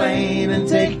that plane and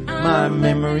take my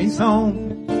memories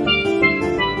home.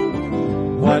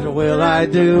 What will I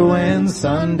do when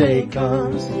Sunday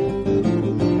comes?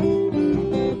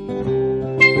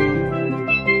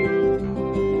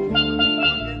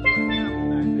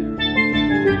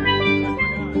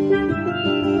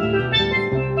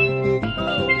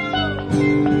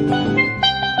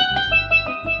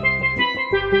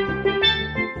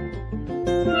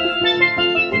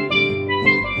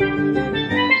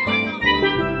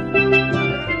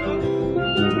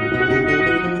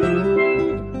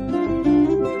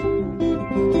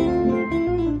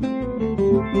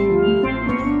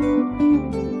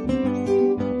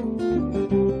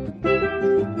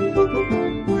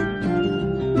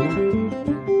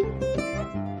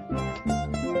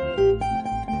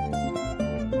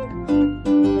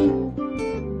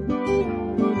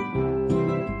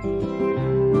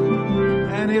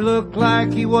 He looked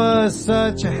like he was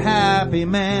such a happy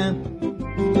man.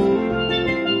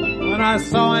 When I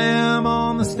saw him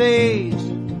on the stage,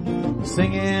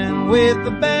 singing with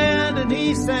the band, and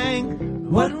he sang,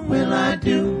 what will I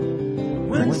do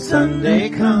when Sunday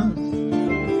comes?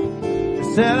 He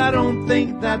said, I don't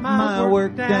think that my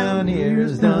work down here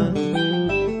is done.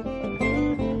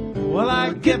 Well,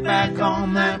 I get back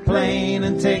on that plane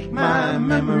and take my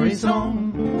memories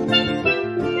home.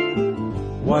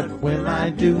 What will I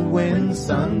do when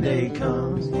Sunday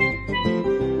comes?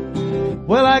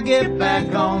 Well, I get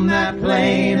back on that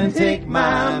plane and take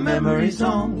my memories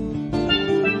home.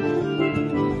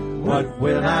 What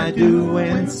will I do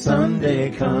when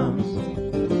Sunday comes?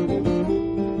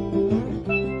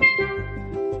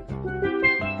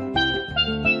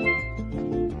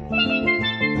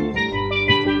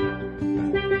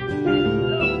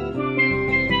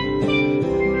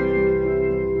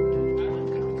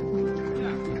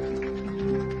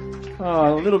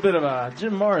 Oh, a little bit of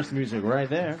Jim Morris music right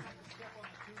there.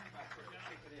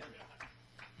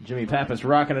 Jimmy Pappas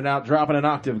rocking it out, dropping an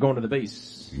octave, going to the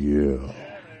bass. Yeah.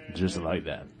 Just like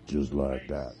that. Just like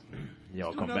that.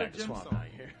 Y'all come back to Swamp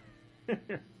Night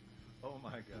here. Oh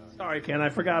my God. Sorry, Ken, I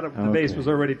forgot the bass was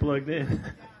already plugged in.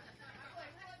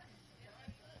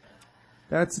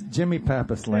 That's Jimmy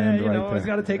Pappas land right there. Always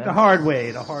got to take the hard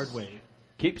way,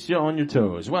 Keeps you on your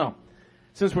toes. Well,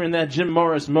 since we're in that Jim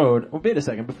Morris mode, wait a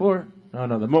second,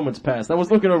 the moment's passed. I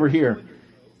was looking over here,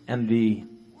 and the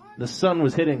sun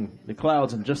was hitting the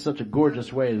clouds in just such a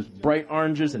gorgeous way. There's bright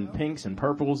oranges and pinks and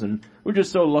purples, and we're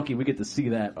just so lucky we get to see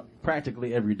that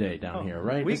practically every day down here,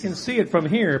 right? We can see it from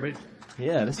here, but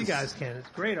yeah, you guys can. It's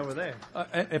great over there.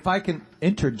 If I can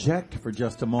interject for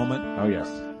just a moment. Oh, yes.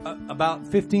 About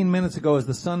 15 minutes ago, as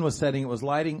the sun was setting, it was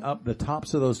lighting up the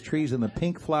tops of those trees, and the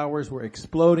pink flowers were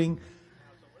exploding.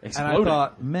 And I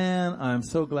thought, man, I'm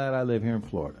so glad I live here in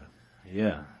Florida.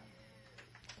 Yeah.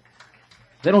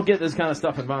 They don't get this kind of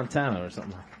stuff in Montana or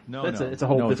something. No, it's a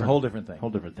whole different thing.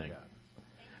 Whole different thing. Yeah.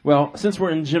 Well, since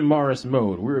we're in Jim Morris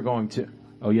mode, we're going to.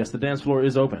 Oh yes, the dance floor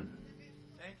is open.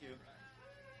 Thank you.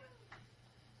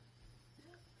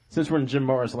 Since we're in Jim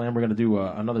Morris land, we're going to do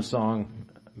another song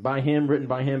by him, written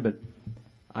by him. But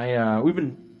we've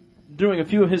been doing a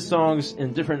few of his songs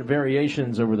in different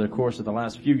variations over the course of the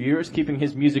last few years, keeping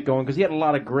his music going because he had a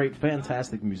lot of great,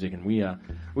 fantastic music, and we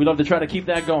love to try to keep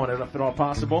that going if at all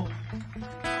possible.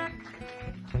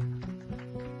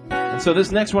 And so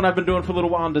this next one I've been doing for a little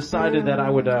while and decided that I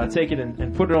would take it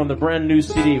and put it on the brand new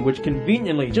CD, which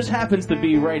conveniently just happens to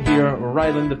be right here,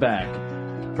 right in the back.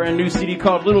 Brand new CD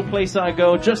called Little Place I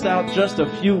Go, just out just a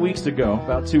few weeks ago,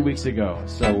 about 2 weeks ago.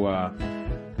 So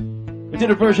we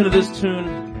did a version of this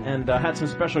tune and had some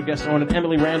special guests on it.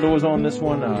 Emily Randall was on this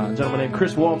one, a gentleman named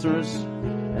Chris Walters,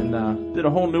 and did a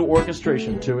whole new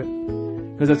orchestration to it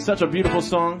because it's such a beautiful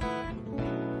song,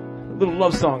 a little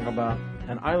love song about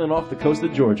an island off the coast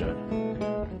of Georgia.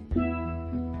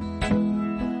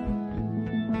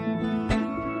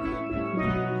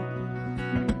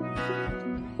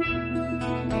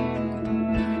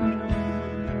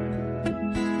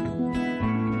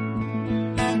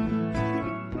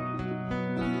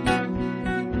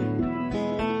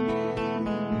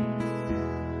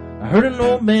 I heard an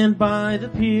old man by the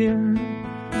pier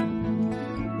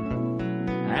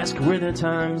ask where the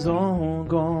time's all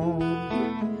gone.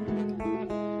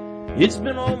 It's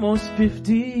been almost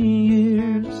 50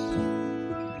 years,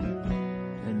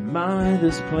 and my,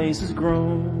 this place has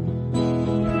grown.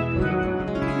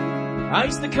 I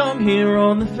used to come here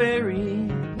on the ferry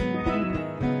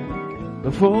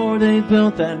before they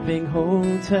built that big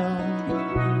hotel.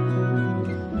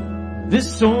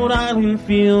 This old island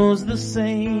feels the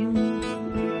same.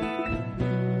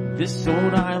 This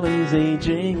old island's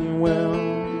aging well.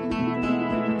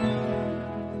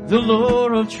 The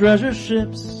lure of treasure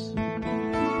ships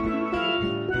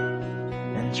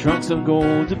and trunks of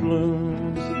gold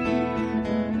doubloons.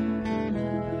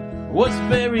 What's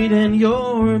buried in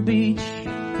your beach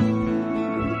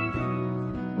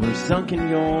or sunk in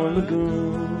your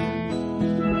lagoon?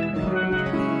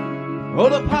 Oh,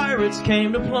 the pirates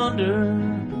came to plunder,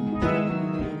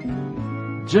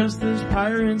 just as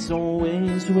pirates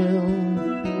always will.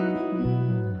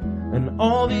 And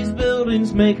all these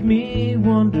buildings make me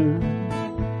wonder,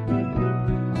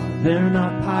 they're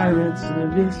not pirates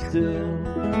living still.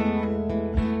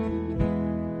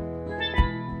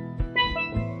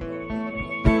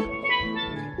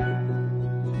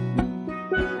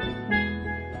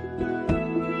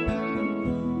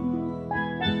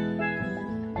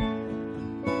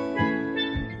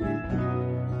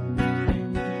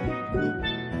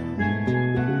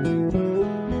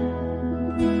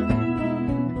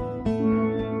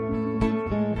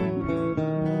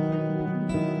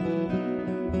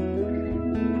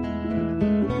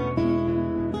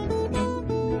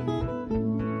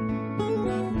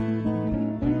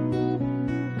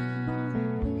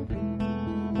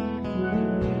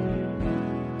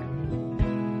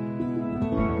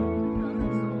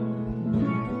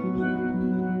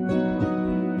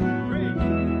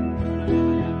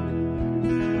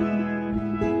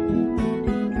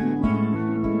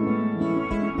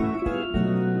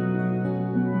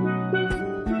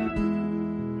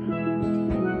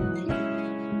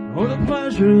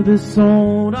 pleasure this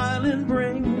old island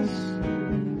brings.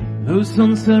 Those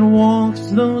sunset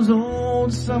walks, those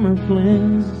old summer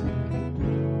flings,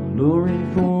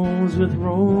 luring fools with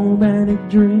romantic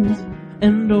dreams,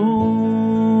 and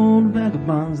old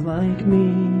vagabonds like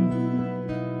me.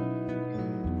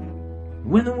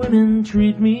 When the women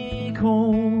treat me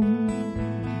cold,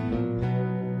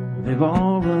 they've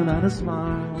all run out of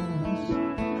smiles,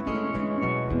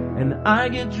 and I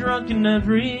get drunk in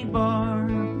every bar,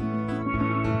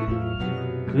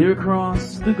 clear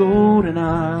across the Golden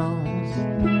Isles.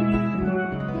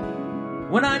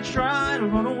 When I try to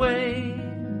run away,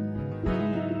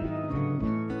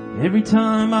 every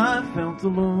time I felt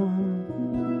alone,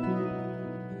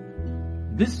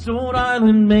 this old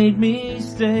island made me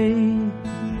stay.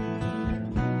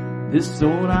 This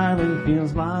old island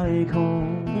feels like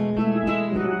home.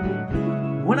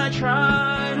 When I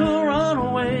try to run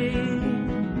away,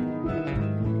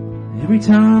 every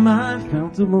time I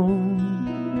felt alone,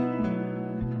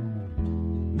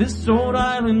 this old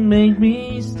island made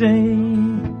me stay.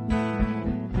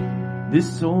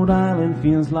 This old island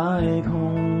feels like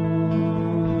home.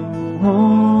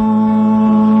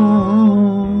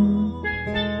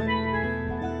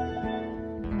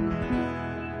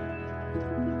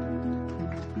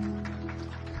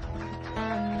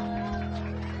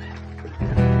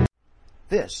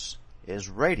 This is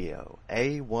Radio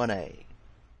A1A.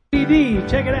 PD,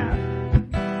 check it out.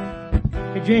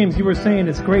 Hey James, you were saying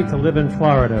it's great to live in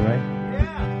Florida, right?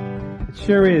 Yeah. It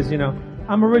sure is, you know.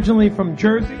 I'm originally from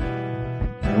Jersey.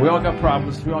 We all got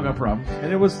problems.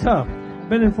 And it was tough.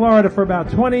 Been in Florida for about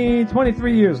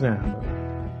 23 years now.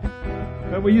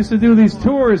 But we used to do these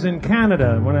tours in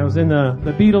Canada when I was in the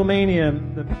Beatlemania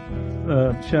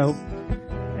show.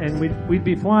 And we'd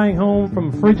be flying home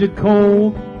from frigid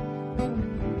cold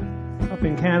up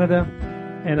in Canada.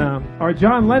 And our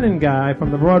John Lennon guy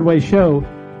from the Broadway show,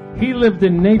 he lived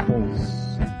in Naples.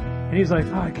 And he's like,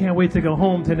 I can't wait to go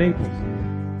home to Naples.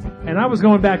 And I was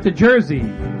going back to Jersey,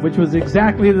 which was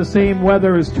exactly the same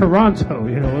weather as Toronto,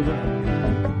 you know.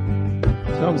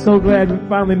 So I'm so glad we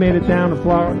finally made it down to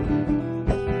Florida.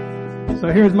 So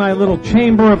here's my little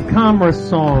Chamber of Commerce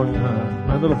song,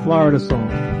 my little Florida song.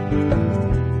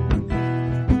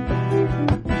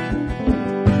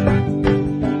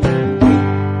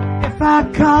 If I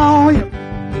call you,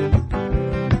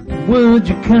 would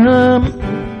you come?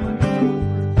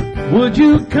 Would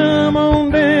you come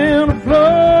on down to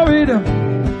Florida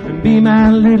and be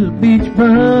my little beach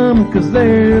bum? 'Cause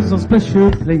there's a special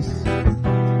place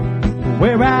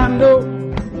where I know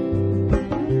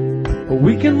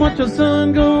we can watch the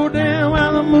sun go down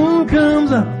while the moon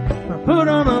comes up. I put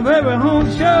on a very home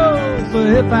show. So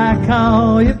if I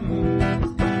call you,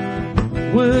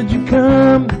 would you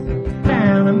come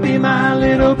down and be my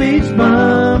little beach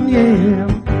bum? Yeah.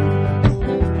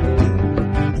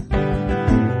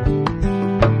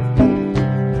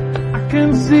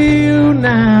 Can see you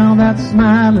now, that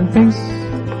smiling face,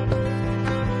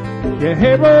 your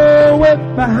hair all wet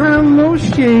behind those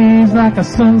shades, like a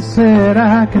sunset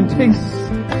I can taste.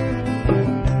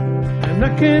 And I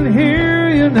can hear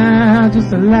you now,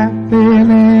 just a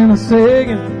laughing and a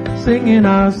singing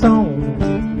our song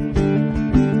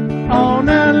all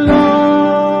night long.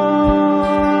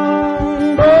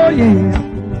 Oh yeah.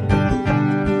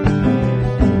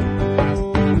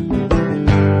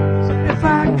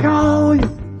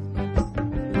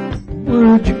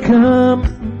 Would you come?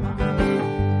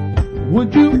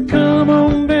 Would you come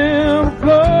on down to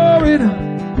Florida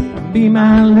and be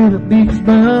my little beach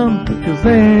bum? 'Cause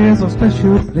there's a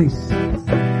special place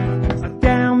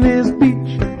down this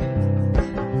beach.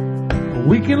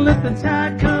 We can let the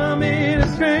tide come in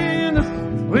and strand us.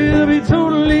 We'll be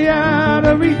totally out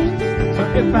of reach. So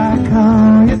if I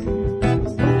call you,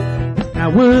 now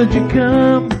would you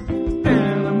come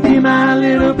and be my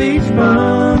little beach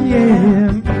bum? Yeah.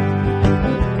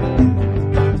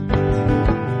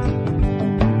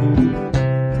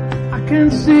 I can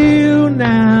see you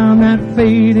now, that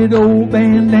faded old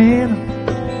bandana,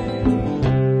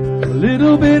 a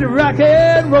little bit of rock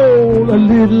and roll, a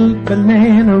little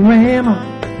Bananarama.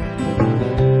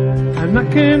 And I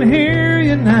can hear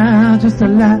you now, just a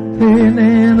laughing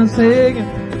and a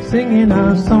singing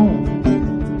our song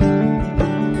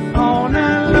all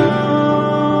night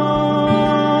long.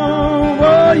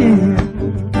 Oh yeah.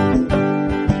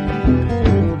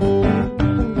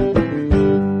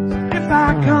 If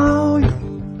I call you,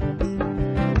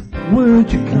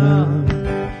 would you come?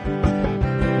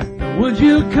 Would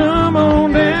you come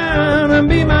on down and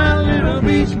be my little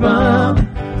beach bum?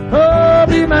 Oh,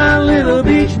 be my little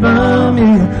beach bum,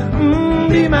 yeah.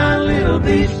 Be my little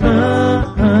beach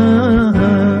bum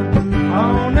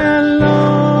all night long.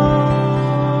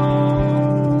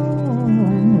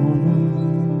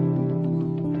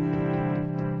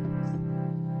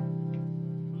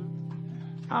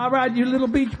 right, you little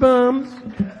beach bums.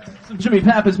 Some Jimmy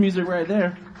Pappas music right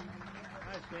there.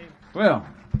 Well,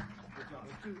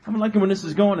 I'm liking when this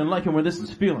is going and liking where this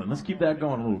is feeling. Let's keep that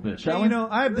going a little bit, shall we? You know,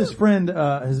 I have this friend,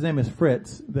 his name is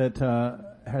Fritz, that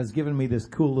has given me this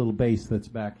cool little bass that's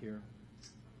back here.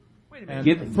 Wait a minute.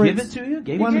 Give it to you?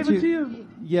 Gave it to you?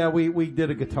 Yeah, we did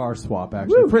a guitar swap,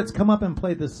 actually. Woo. Fritz, come up and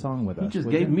play this song with us. He just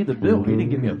gave me the bill. He didn't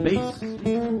give me a bass.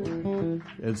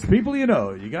 It's people you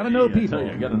know. You gotta know people.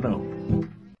 You gotta know.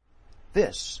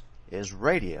 This is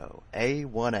Radio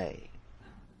A1A.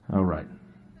 All right.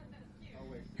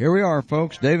 Here we are,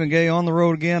 folks. Dave and Gay on the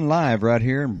road again, live right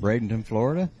here in Bradenton,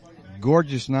 Florida.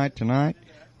 Gorgeous night tonight.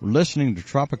 We're listening to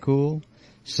Tropicool,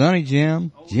 Sonny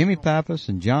Jim, Jimmy Pappas,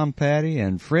 and John Patty,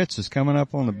 and Fritz is coming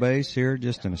up on the bass here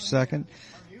just in a second.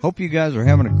 Hope you guys are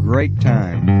having a great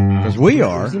time, because we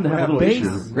are.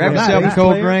 Grab yourself a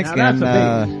cold drink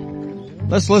and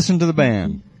let's listen to the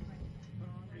band.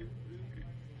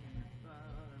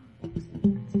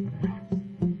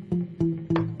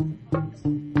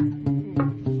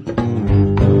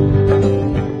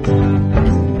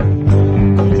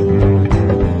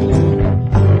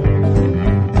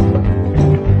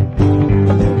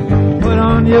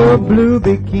 Your blue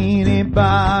bikini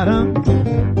bottom,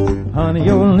 honey,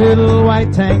 your little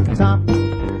white tank top.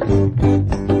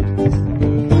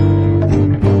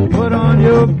 Put on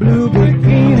your blue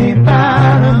bikini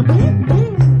bottom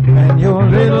and your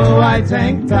little white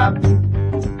tank top. And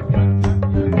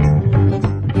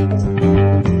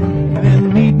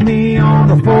then meet me on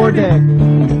the foredeck,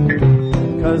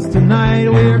 'cause tonight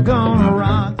we're gonna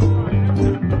rock.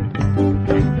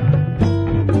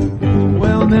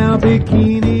 Well, now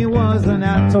bikini was an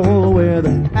atoll where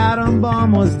the atom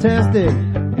bomb was tested.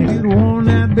 And you'd worn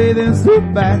that bathing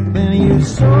suit back then, you'd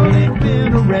surely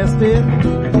been arrested.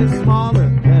 It's smaller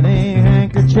than a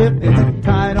handkerchief, it's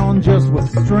tied on just with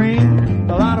string.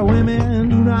 A lot of women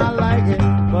do not like it,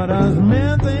 but us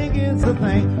men think it's a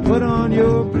thing. Put on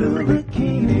your blue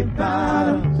bikini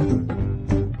bottoms,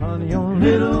 on your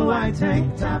little white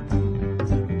tank top.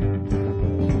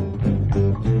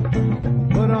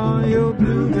 Put on your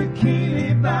blue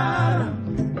bikini bottom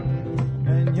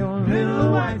and your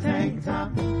little white tank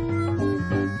top.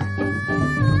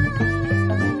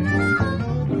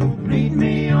 Meet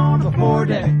me on the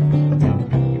foredeck,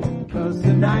 'cause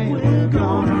tonight we're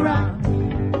gonna rock.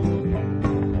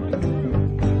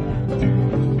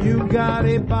 You got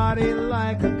a body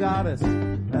like a goddess,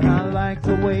 and I like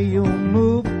the way you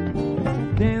move,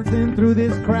 dancing through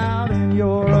this crowd in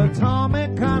your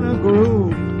atomic kind of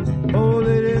groove.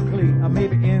 Politically, I may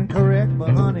be incorrect,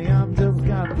 but honey, I've just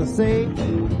got to say,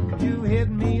 you hit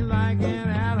me like an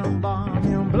atom bomb,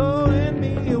 you're blowing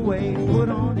me away. Put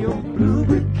on your blue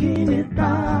bikini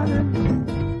bottom,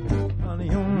 honey,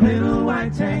 your little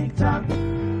white tank top.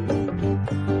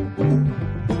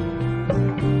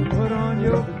 Put on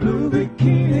your blue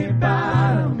bikini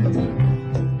bottom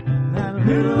and that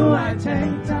little white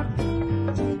tank top.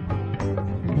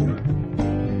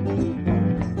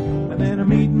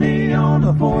 Meet me on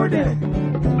the foredeck,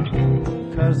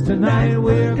 'cause tonight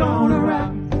we're gonna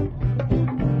rock.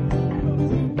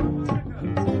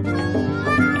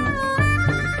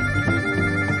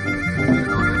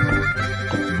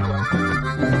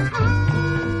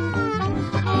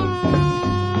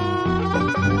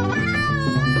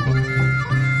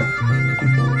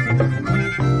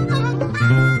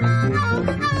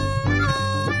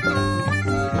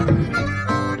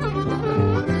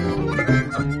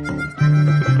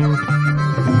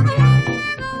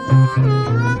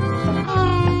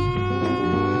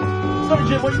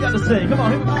 Jim, what you got to say? Come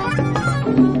on, here we go.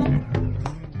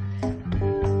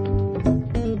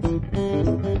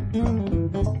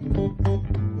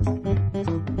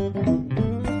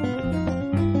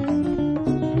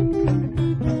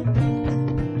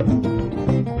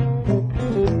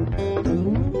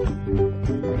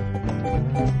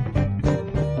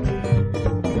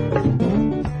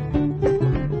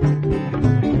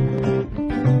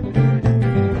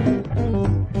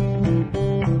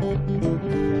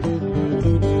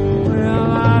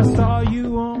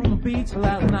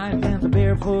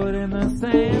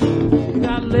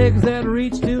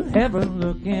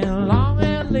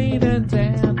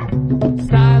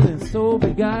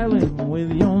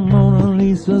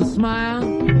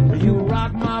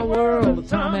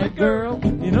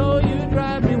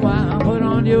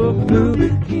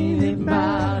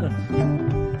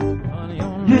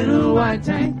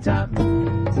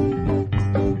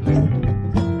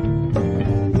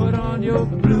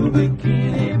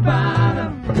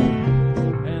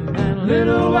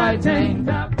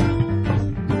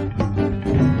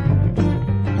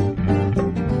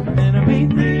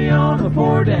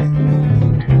 foredeck,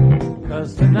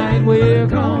 'cause tonight we're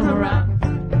gonna rock.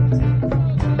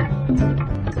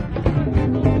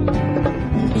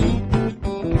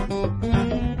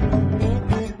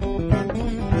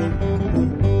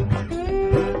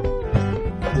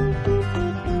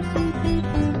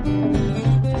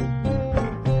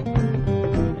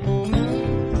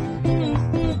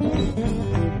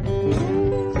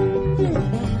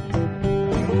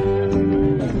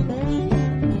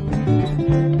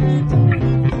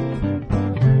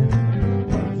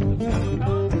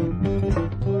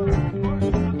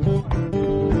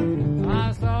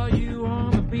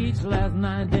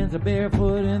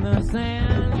 Barefoot in the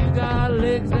sand, you got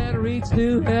legs that reach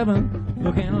to heaven,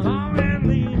 looking long and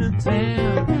lean and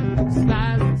tan.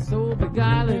 Style that's so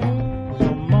beguiling,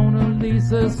 your Mona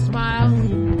Lisa smile.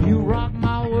 You rock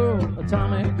my world,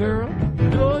 atomic girl. You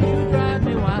know you drive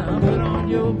me wild. Put on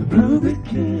your blue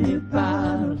bikini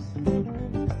bottoms,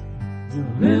 your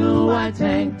little white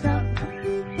tank top,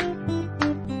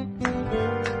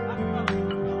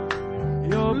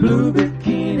 your blue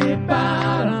bikini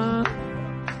bottoms,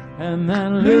 and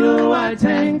that little white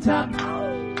tank top.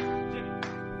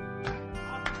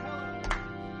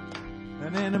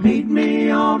 And then meet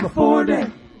me on the foredeck,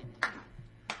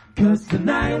 'cause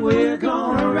tonight we're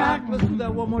gonna rock. Let's do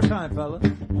that one more time, fellas.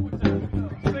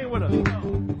 Say it with us.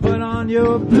 Put on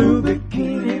your blue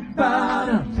bikini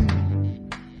bottoms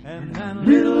and that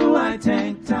little white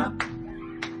tank top.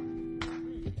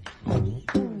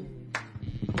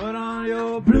 Put on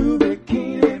your blue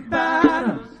bikini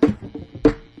bottoms,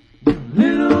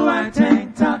 little white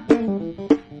tank top.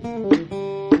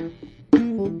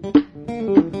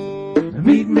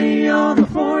 Meet me on the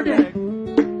foredeck,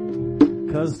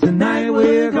 'cause tonight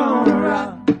we're gonna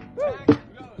rock.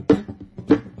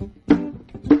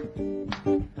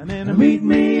 And then meet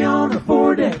me on the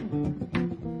foredeck,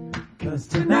 'cause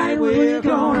tonight we're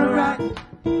gonna rock.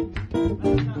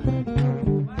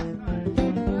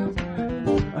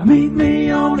 Meet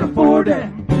me on the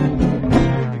foredeck,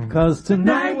 'cause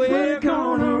tonight we're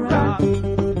gonna rock.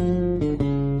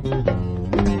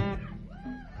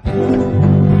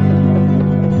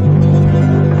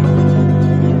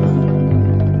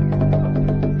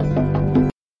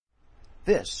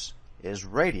 This is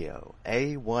Radio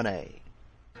A1A.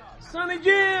 Sonny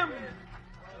Jim!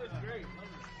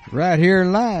 Right here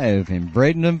live in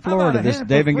Bradenton, Florida. This is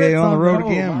Dave and Gay on the road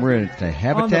again. We're at the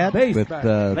Habitat with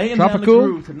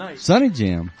Tropical, Sonny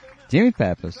Jim, Jimmy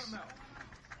Pappas,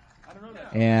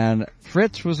 and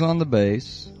Fritz was on the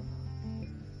bass.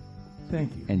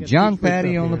 Thank you. And John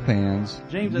Patty on the pans.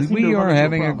 James, we are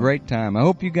having a great time. I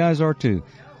hope you guys are too.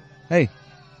 Hey,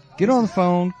 get on the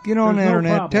phone, get on the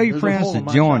internet, tell your friends to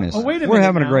join us. We're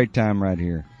having a great time right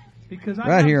here. Because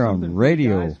right here on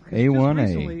Radio A1A.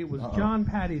 Recently it was John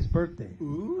Patty's birthday.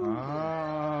 Ooh.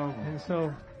 Oh. And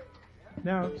so,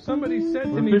 now somebody said to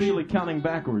me... We're officially counting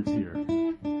backwards here.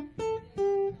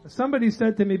 Somebody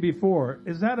said to me before,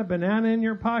 is that a banana in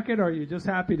your pocket or are you just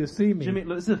happy to see me? Jimmy,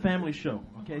 this is a family show,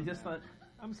 okay? Just not...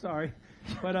 I'm sorry.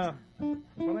 But I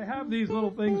have these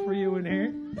little things for you in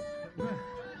here.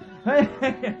 Hey,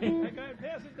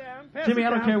 pass it down. Jimmy, I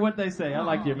don't care what they say. I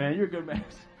like you, man. You're a good man.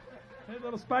 A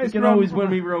little spice. You can always win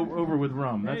me over with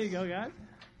rum. There you go, guys.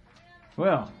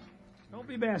 Well, don't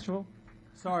be bashful.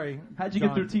 Sorry. How'd you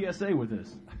get through TSA with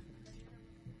this?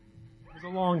 It's a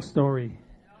long story.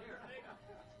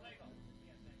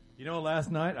 You know,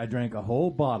 last night I drank a whole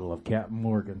bottle of Captain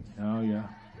Morgan. Oh, yeah.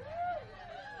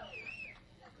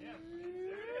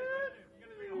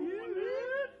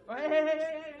 Hey,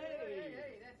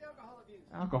 that's alcohol abuse.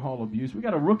 Alcohol abuse. We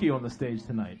got a rookie on the stage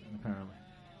tonight, apparently.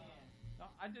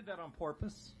 I did that on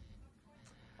purpose.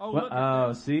 Oh,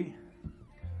 well, see?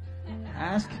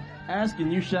 Ask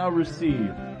and you shall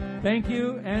receive. Thank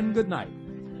you and good night.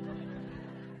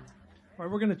 All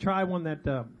right, we're going to try one that,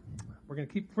 we're going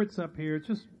to keep Fritz up here.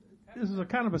 This is a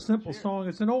kind of a simple song.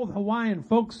 It's an old Hawaiian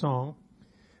folk song,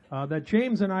 that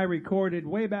James and I recorded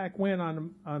way back when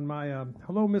on my,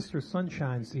 Hello Mr.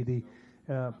 Sunshine CD.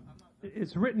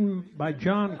 It's written by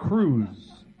John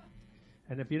Cruz.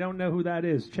 And if you don't know who that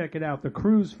is, check it out. The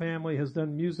Cruz family has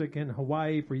done music in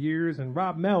Hawaii for years, and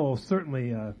Rob Mello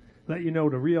certainly let you know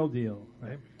the real deal,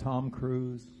 right? Tom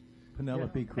Cruise,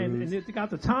 Penelope Cruz. And it's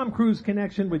got the Tom Cruise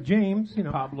connection with James, you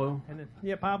know. Pablo.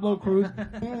 Pablo Cruz.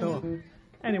 So,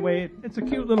 anyway, it's a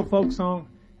cute little folk song.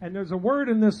 And there's a word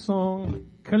in this song,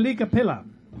 kalikapila.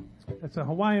 It's a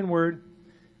Hawaiian word.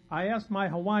 I asked my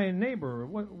Hawaiian neighbor,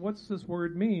 what's this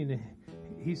word mean?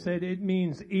 He said it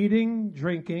means eating,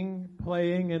 drinking,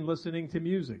 playing, and listening to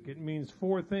music. It means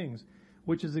 4 things,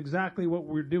 which is exactly what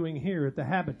we're doing here at the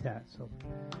Habitat. So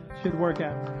it should work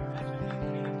out.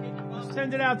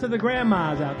 Send it out to the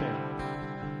grandmas out there.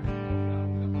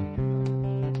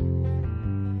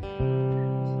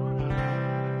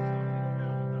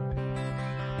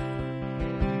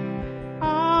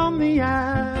 On the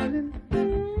island,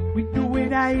 we do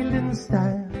it island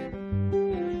style.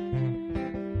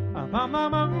 From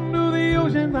among to the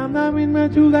ocean, from the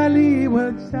windward to the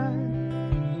leeward side.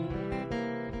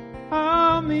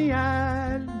 On the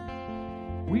island,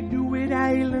 we do it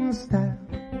island style.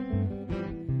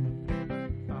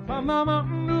 From the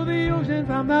mountain to the ocean,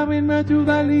 from the windward to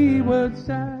the leeward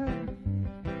side.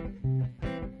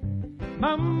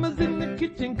 Mama's in the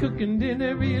kitchen cooking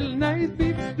dinner, real nice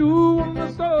beef stew on the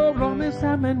stove, roasting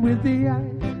salmon with the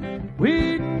ice.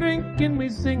 We drink and we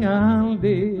sing a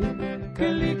holiday,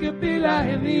 Kalikapila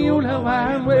in the old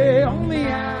Hawaiian way. On the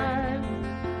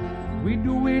island, we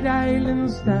do it island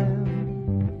style.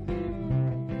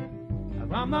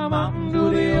 From the mountain to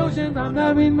the ocean, from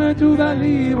the windward to the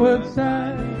leeward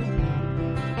side.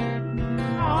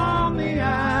 On the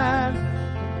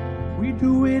island, we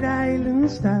do it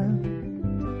island style.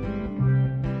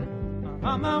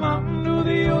 From the mountain to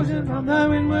the ocean, from the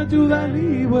windward to the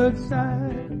leeward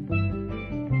side.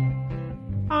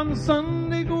 On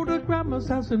Sunday, go to grandma's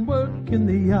house and work in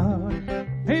the yard.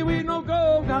 Hey, we no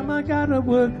go, grandma gotta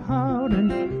work hard.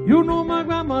 And you know my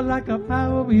grandma like a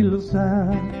power wheel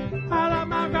side. I love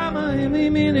my grandma every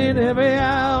minute, every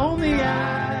hour. On the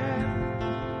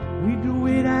island, we do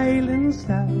it island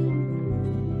style.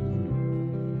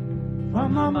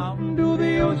 From the mountain to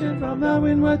the ocean, from the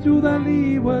windward to the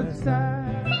leeward side.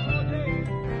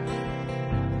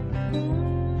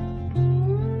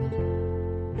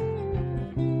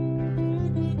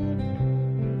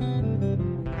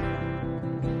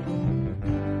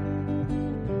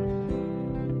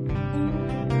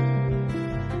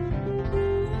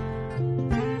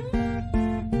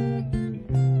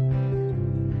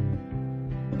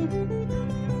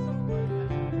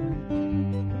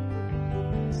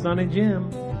 Sonny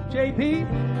Jim, JP.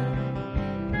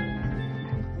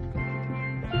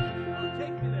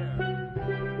 Take me there.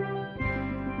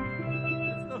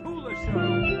 It's the Hula Show.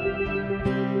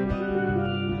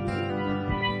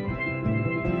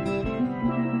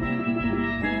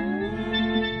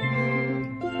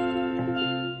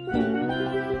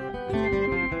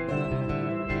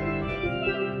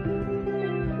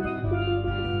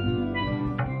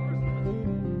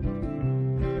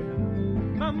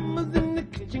 Mama's in the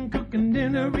kitchen cooking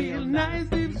dinner, real nice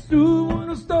beef stew on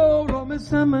the stove, roasting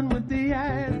salmon with the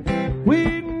ice.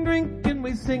 We drink and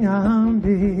we sing a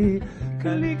holiday,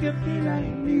 Kalikapila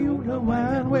in the old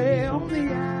Hawaiian way. On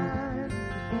the island,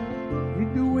 we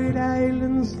do it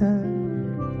island style.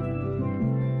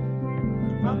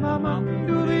 From the mountain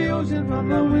to the ocean, from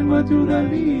the windward to the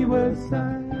leeward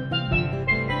side.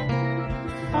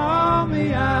 On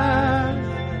the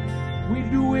island, we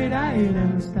do it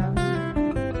island style.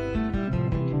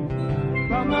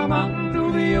 From the mountain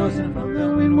to the ocean, from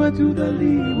the windward to the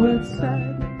leeward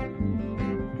side.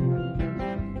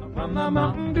 From the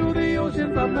mountain to the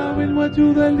ocean, from the windward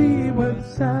to the leeward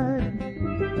side.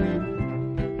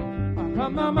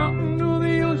 From the mountain to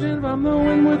the ocean, from the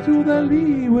windward to the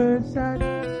leeward side.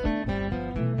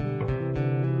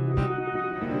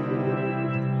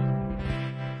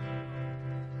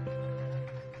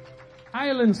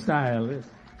 Island style.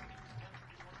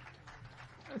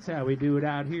 That's how we do it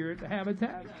out here at the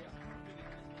Habitat.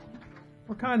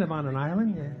 We're kind of on an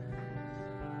island, yeah.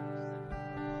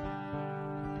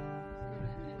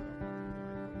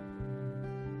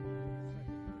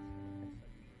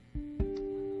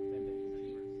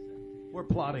 We're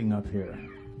plotting up here.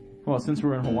 Well, since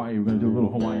we're in Hawaii, we're going to do a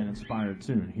little Hawaiian-inspired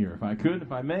tune here. If I could,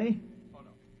 if I may.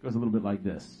 It goes a little bit like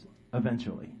this.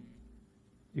 Eventually.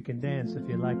 You can dance if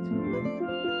you like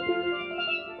to.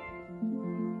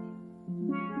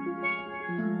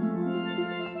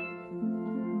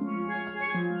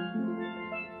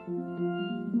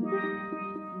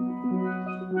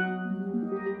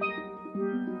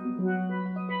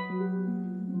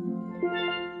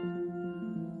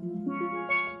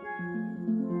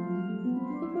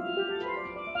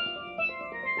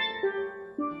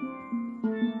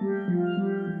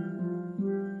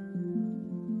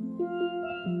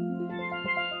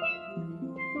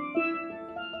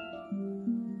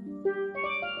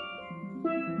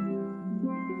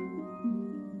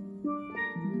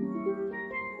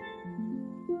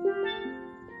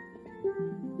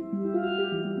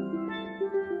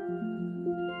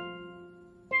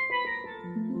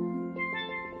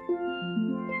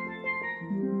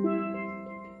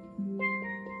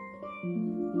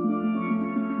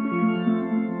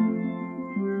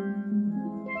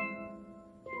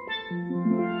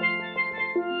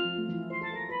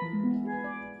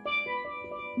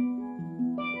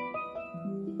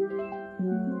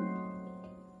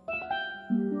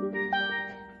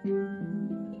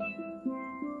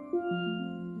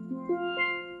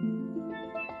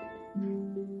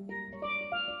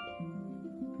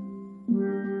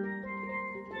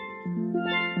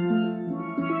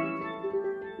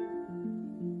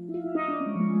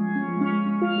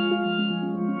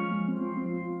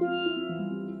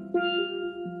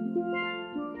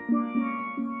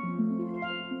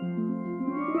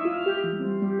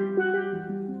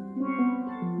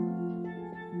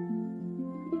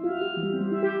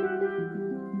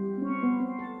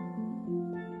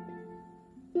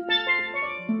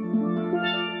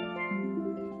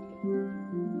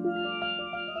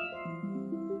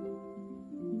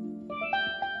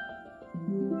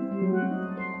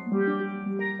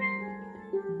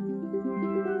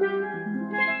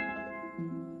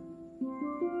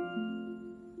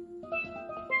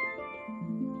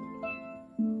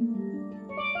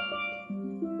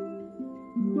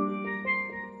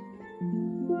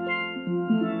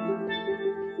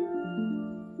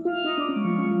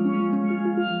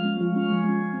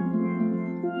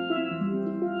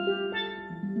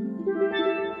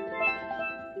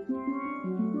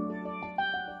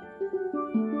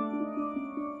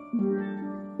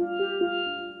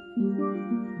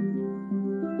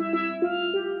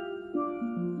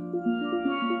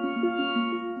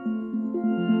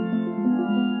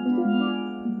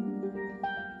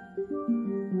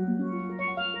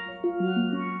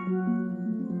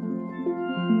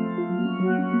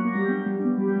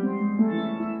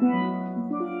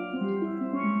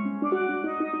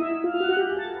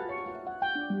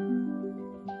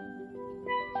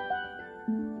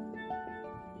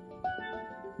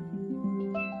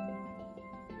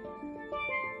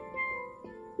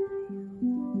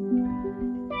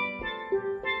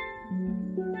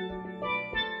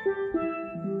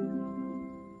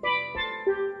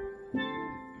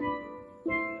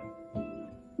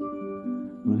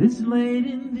 Well, it's late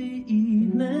in the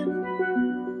evening.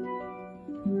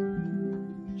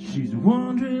 She's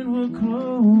wondering what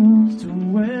clothes to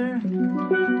wear.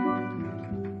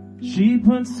 She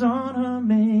puts on her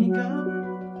makeup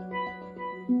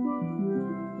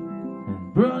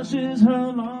and brushes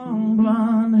her long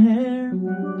blonde hair.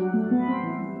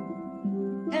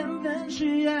 And then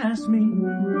she asks me,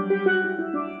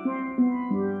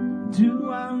 do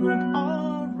I look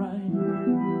alright?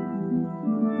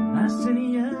 I said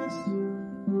yes,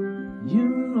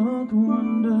 you look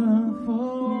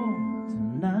wonderful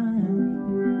tonight.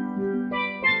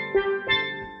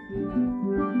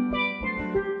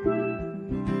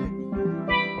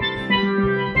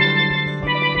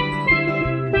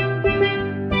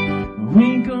 We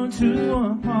go to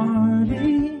a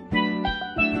party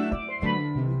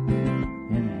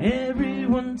and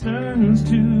everyone turns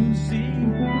to see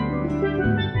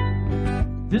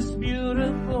this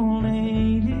beautiful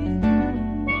lady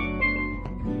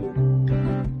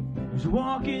who's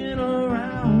walking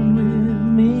around with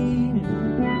me.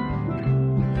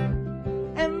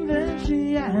 And then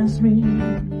she asked me,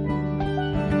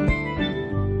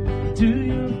 do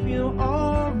you feel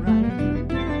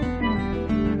alright?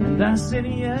 And I said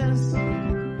yes,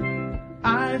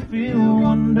 I feel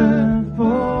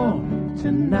wonderful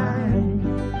tonight.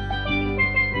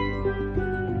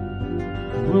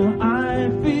 Well, I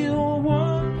feel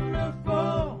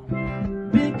wonderful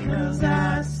because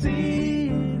I see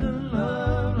the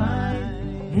love light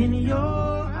in your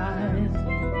eyes,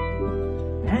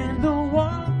 and the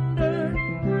wonder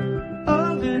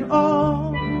of it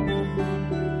all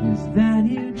is that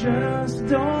you just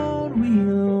don't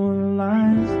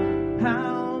realize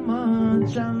how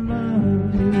much I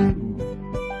love you.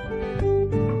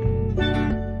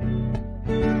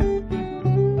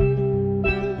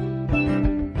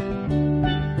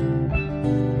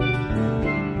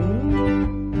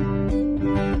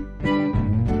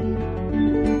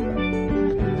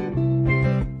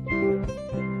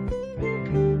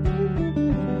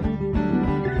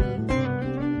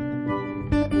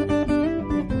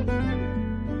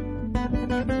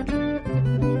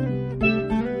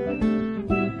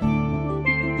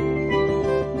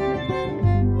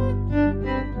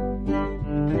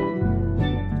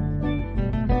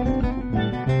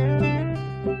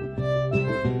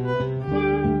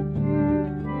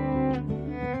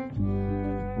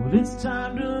 Well, it's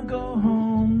time to go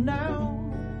home now.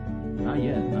 Not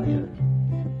yet, not yet.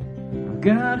 I've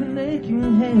got an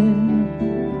aching head.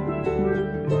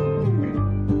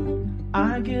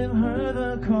 I give her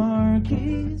the car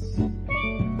keys.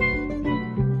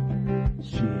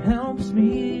 She helps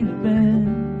me to bed.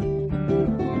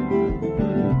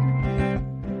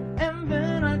 And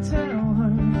then I tell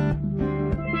her,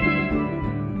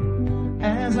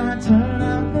 as I turn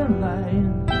out the light,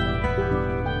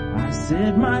 I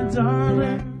said, my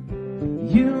darling,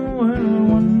 you were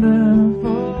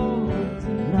wonderful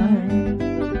tonight.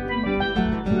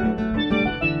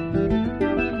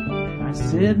 I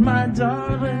said, my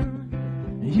darling,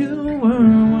 you were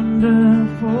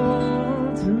wonderful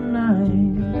tonight.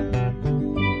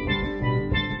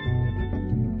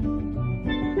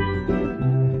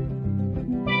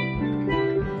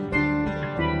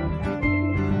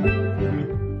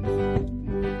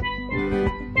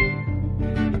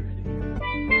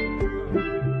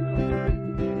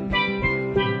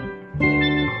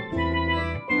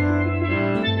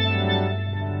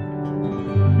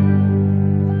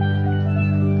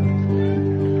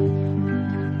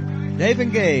 Dave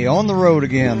and Gay on the road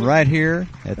again right here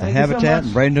at the Habitat in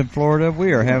Bradenton, Florida.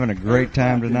 We are having a great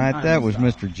time tonight. That was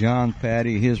Mr. John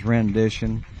Patty, his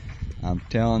rendition. I'm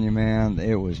telling you, man,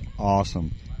 it was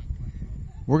awesome.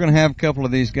 We're going to have a couple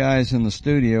of these guys in the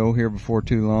studio here before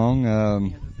too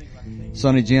long.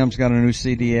 Sonny Jim's got a new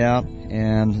CD out,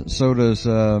 and so does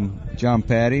John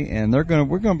Patty, and we're going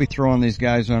to be throwing these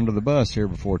guys under the bus here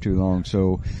before too long.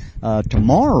 So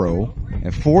tomorrow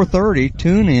at 4:30,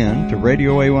 tune in to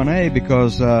Radio A1A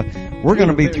because we're going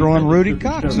to be throwing Rudy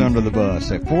Cox under the bus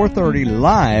at 4:30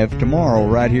 live tomorrow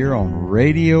right here on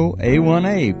Radio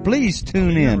A1A. Please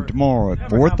tune in tomorrow at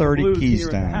 4:30 Keys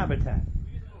time. Habitat.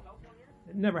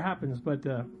 It never happens, but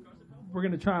we're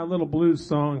going to try a little blues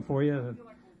song for you.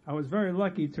 I was very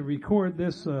lucky to record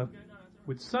this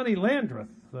with Sonny Landreth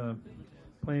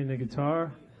playing the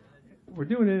guitar. We're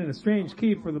doing it in a strange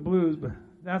key for the blues, but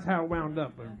that's how it wound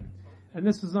up. And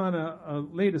this is on a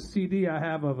latest CD I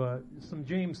have of some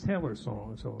James Taylor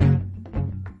songs. So.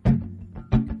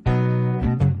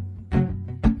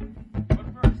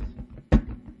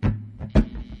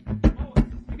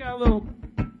 We got a little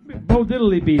Bo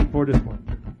Diddley beat for this one.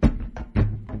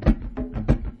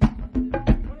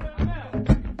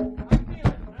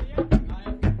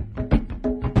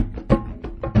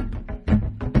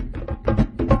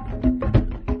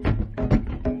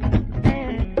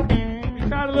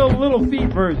 Little Feat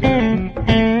version.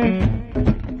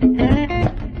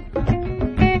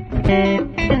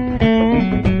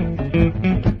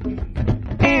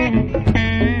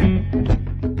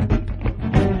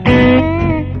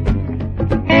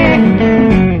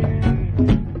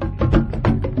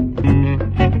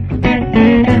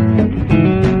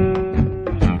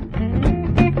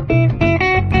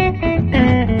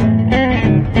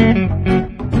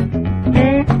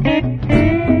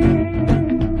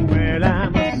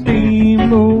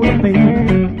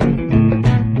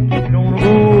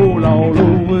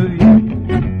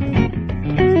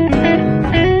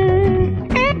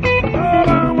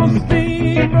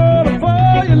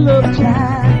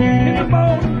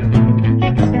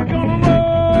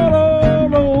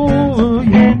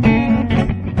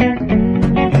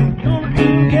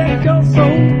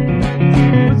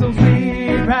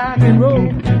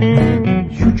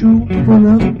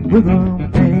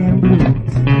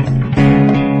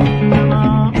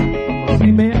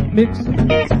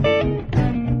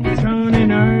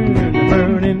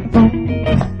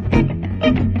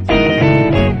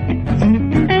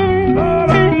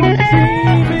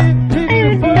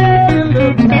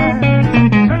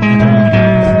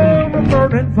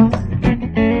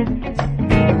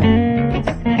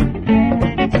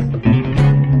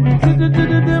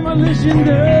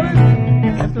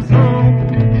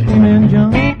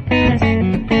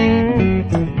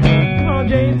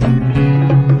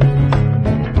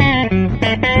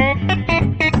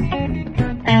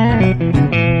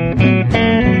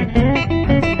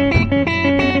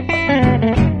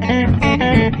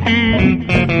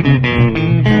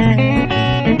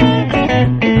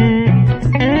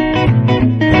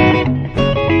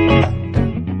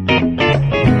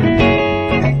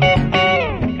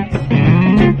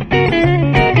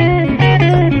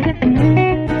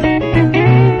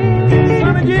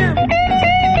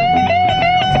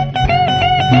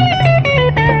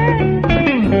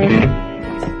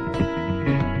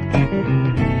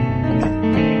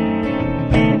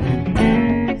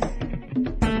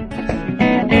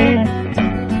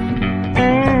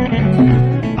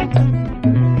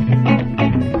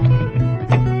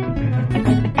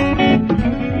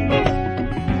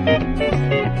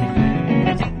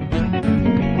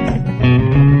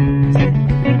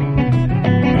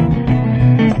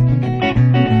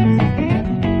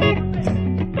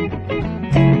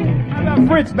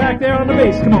 Fritz back there on the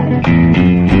bass. Come on.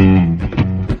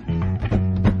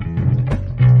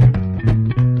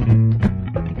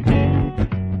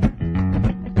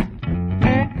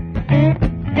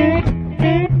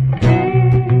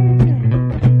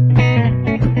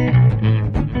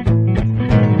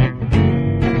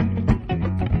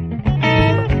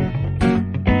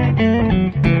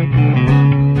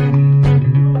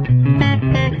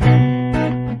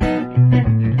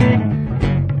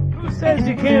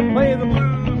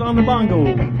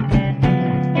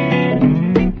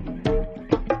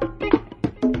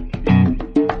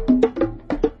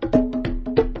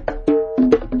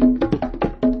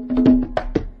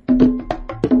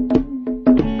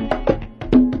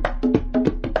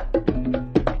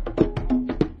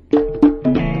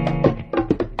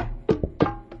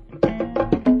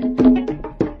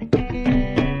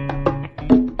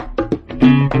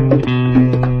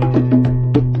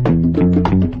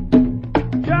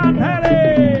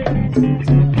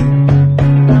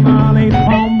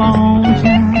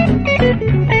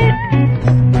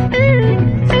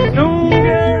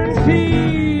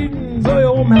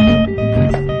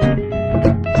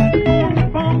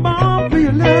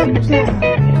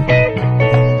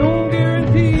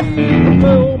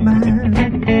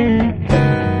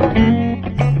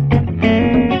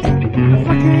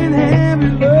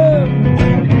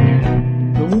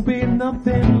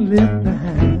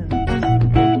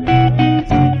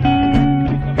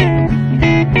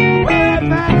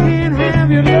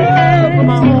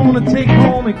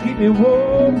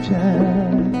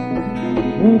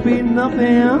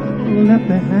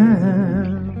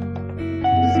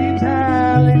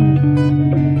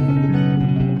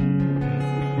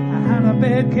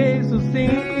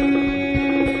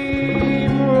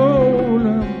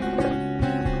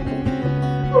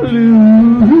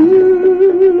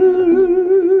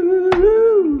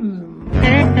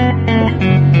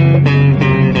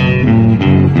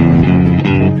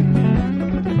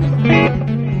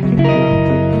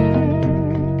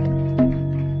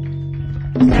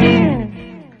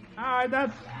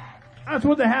 That's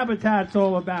what the Habitat's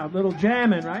all about. Little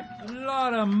jamming, right?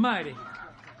 Lord almighty.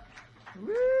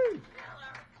 Woo.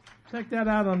 Check that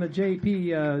out on the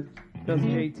JP does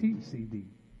JT CD.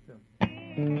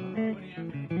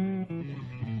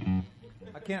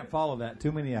 I can't follow that.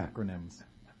 Too many acronyms.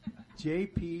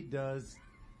 JP does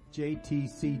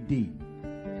JTCD.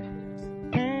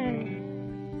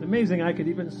 It's amazing I could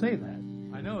even say that.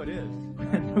 I know it is.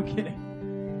 No kidding.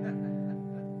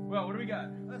 Well, what do we got?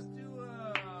 Let's do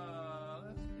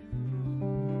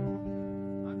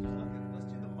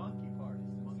the monkey party.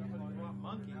 Somebody brought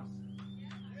monkeys.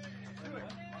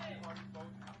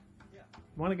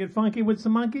 Want to get funky with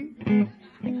some monkey?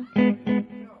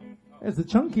 It's a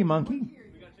chunky monkey.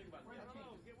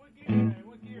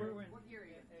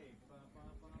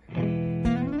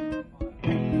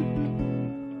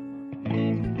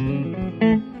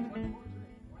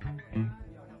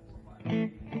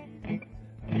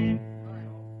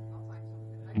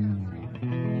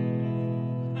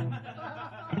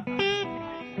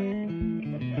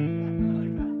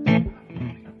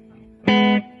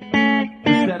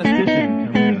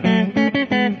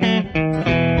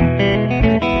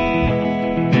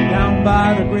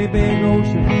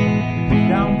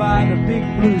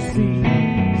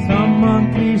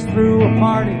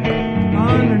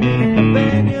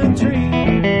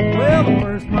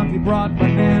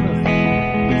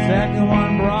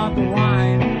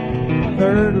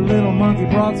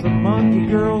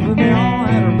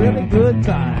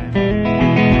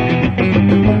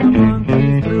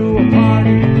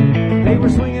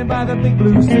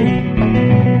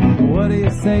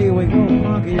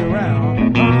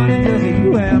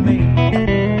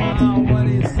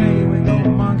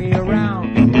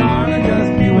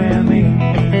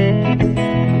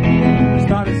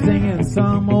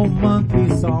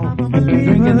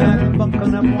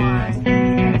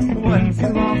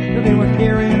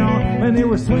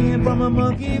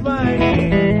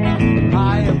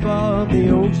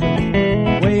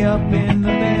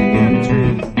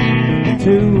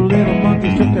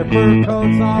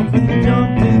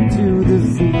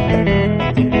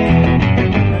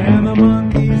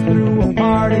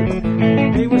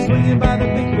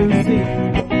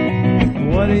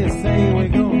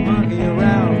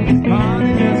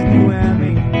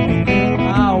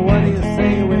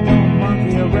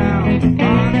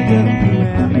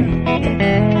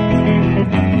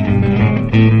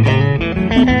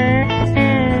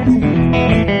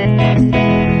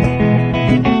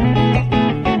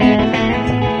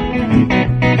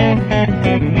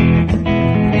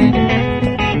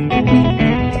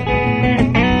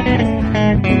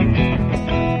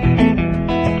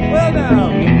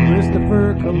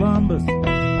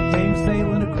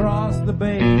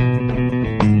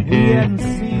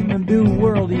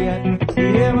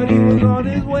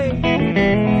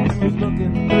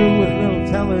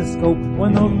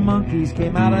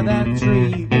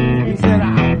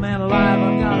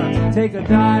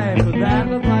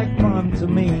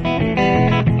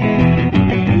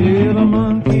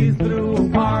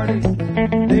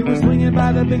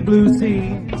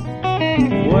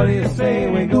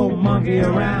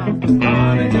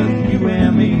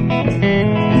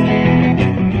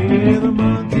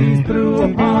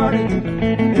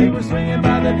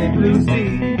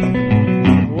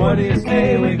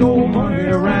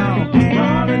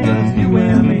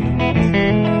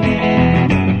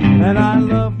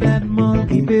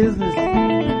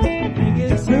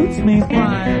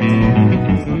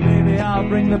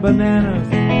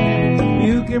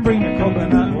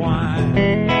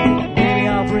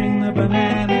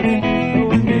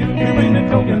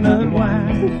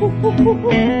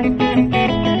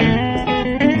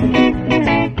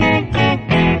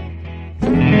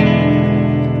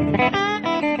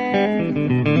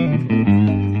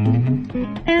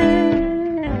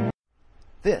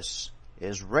 This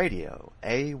is Radio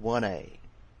A1A.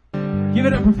 Give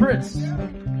it up for Fritz.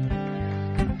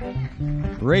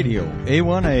 Radio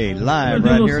A1A live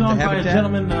right here at the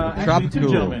Habitat.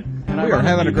 Tropical. We are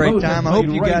having a great time. I hope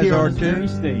you guys are too.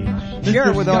 Share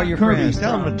it with all your friends.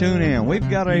 Tell them to tune in. We've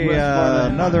got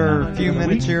another few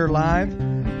minutes here live.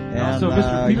 And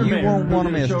you won't want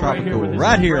to miss Tropical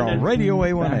right here on Radio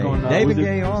A1A. David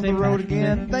Gay on the road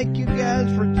again. Thank you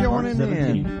guys for joining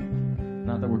in.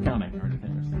 Not that we're counting or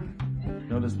anything.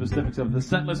 Know the specifics of the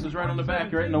set list is right on the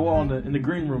back, right in the wall in the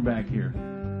green room back here.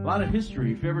 A lot of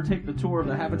history. If you ever take the tour of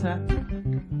the Habitat, a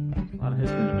lot of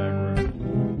history in the back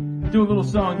room. Do a little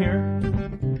song here.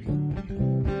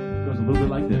 It goes a little bit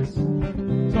like this.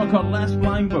 A song called Last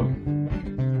Flying Boat.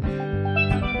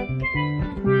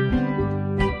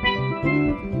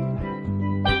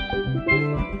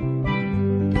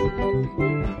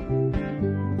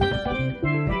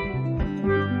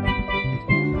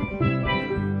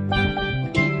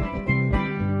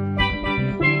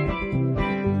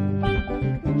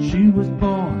 She was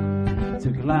born to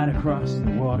glide across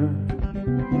the water,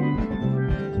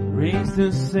 to raise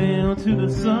her sail to the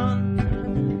sun.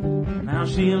 Now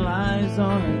she lies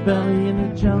on her belly in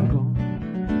the jungle.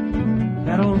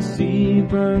 That old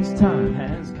seabird's time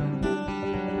has come,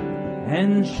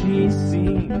 and she's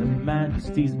seen the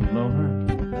majesties below her.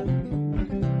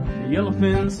 The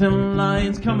elephants and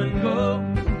lions come and go.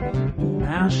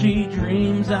 Now she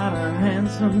dreams out her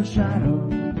handsome shadow,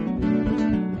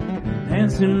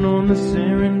 dancing on the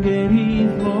Serengeti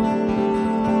floor.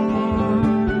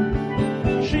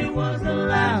 She was the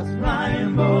last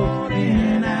flying boat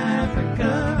in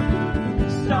Africa,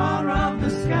 star of the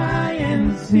sky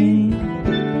and sea.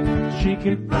 She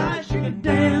could fly, she could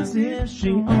dance if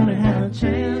she only had a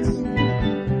chance.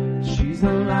 She's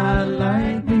a lot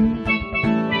like me.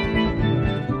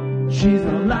 She's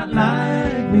a lot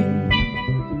like me.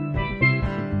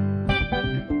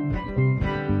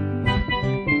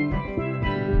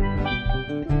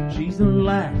 She's the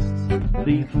last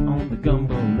leaf on the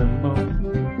gumbo limbo,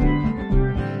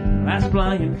 last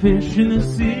flying fish in the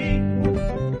sea.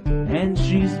 And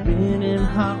she's been in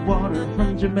hot water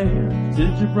from Jamaica to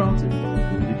Gibraltar,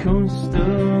 the coast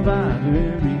of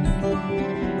Ivory.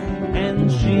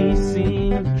 And she's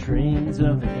seen the trains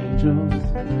of the angels.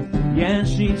 Yeah,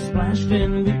 she's splashed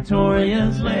in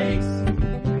Victoria's lakes.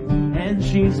 And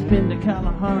she's been to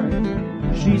Kalahari.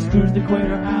 She's cruised the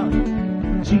equator out.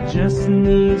 She just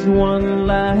needs one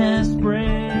last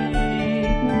break.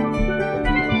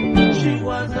 She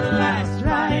was the last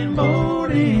flying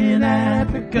boat in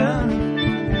Africa,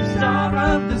 star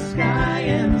of the sky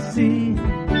and the sea.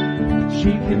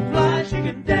 She can fly, she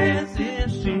can dance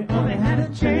if she only had a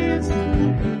chance.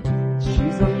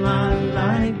 She's a lot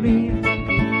like me.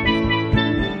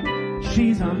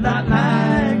 She's a lot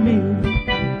like me.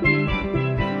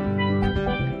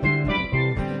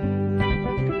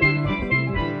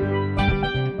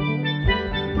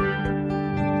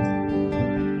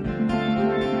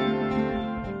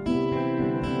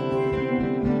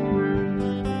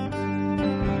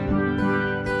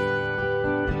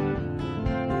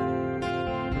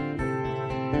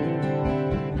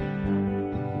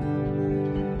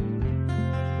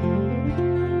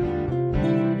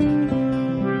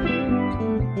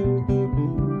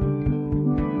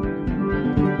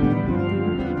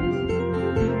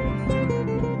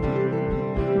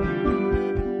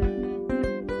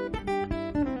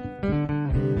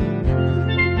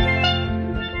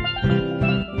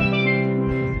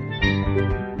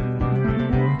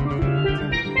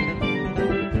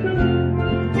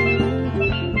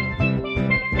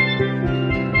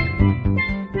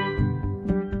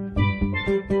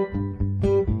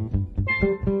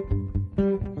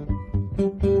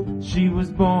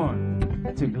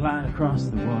 Across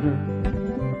the water,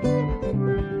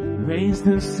 raised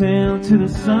her sail to the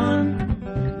sun.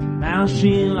 Now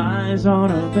she lies on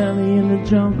her belly in the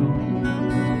jungle.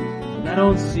 That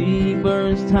old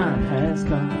seabird's time has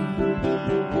come,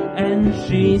 and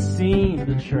she's seen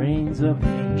the trains of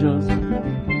angels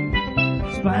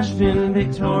splashed in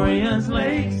Victoria's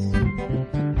lakes.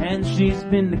 And she's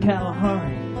been to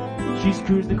Kalahari. She's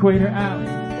cruised the equator out.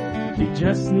 She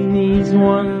just needs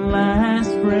one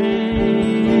last break.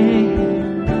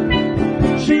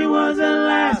 She was the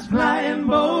last flying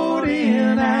boat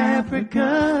in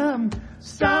Africa,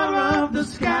 star of the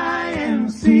sky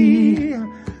and sea.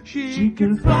 She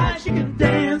can fly, she can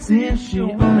dance if she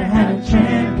only had a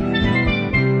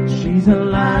chance. She's a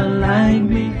lot like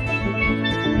me.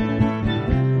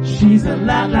 She's a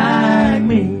lot like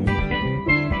me.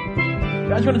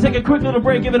 Guys, we're gonna take a quick little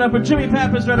break. Give it up for Jimmy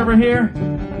Pappas right over here.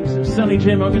 Sonny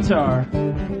Jim on guitar.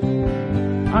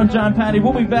 I'm John Patty.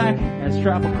 We'll be back as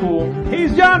Tropicool.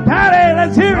 He's John Patty.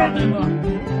 Let's hear it.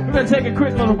 We're going to take a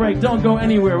quick little break. Don't go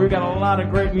anywhere. We've got a lot of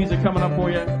great music coming up for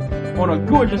you on a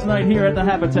gorgeous night here at the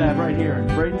Habitat right here in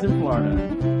Bradenton, Florida.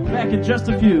 Back in just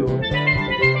a few.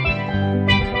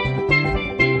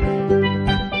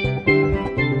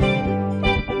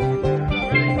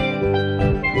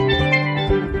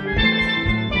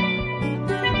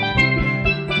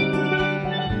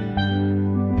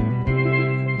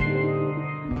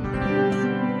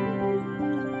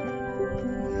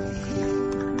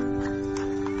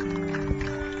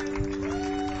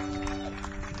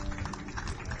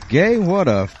 Gay, what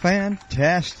a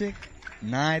fantastic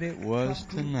night it was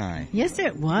tonight. Yes,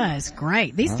 it was.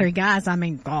 Great. These three guys, I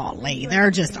mean, golly,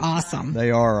 they're just awesome.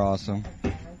 They are awesome.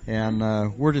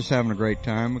 And we're just having a great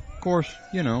time. Of course,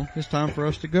 you know, it's time for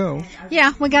us to go.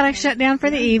 Yeah, we got to shut down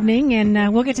for the evening,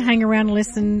 and we'll get to hang around and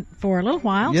listen for a little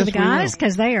while Yes, to the we will. guys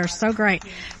because they are so great.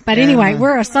 But And, anyway,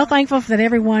 we're so thankful that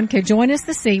everyone could join us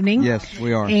this evening. Yes,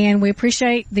 we are. And we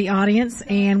appreciate the audience,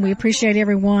 and we appreciate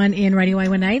everyone in Radio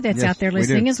A1A that's Yes, out there we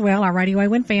listening do. as well, our Radio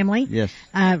A1 family. Yes.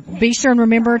 Be sure and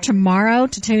remember tomorrow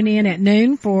to tune in at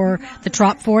noon for the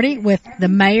Trop 40 with the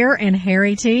mayor and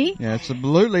Harry T. Yeah,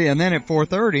 absolutely. And then at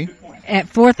 4:30. At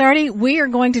 4:30, we are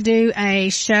going to do a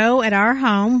show at our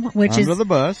home, which Under is the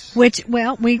Bus. which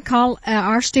we call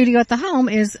our studio at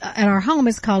our home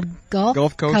is called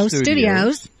Gulf Coast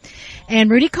Studios. And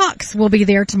Rudy Cox will be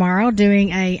there tomorrow doing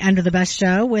a Under the Bus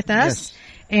show with us. Yes.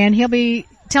 And he'll be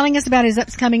telling us about his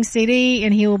upcoming CD,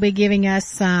 and he will be giving us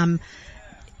some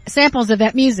samples of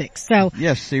that music. So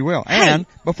Yes, he will. And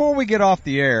before we get off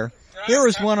the air, here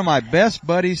is one of my best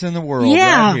buddies in the world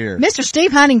yeah, right here. Mr.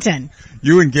 Steve Huntington.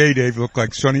 You and Gay Dave look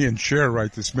like Sonny and Cher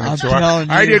right this minute. I'm So telling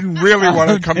I you. didn't really want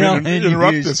to I'm come in and telling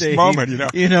interrupt you, this Steve. moment, you know.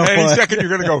 You know Any what? second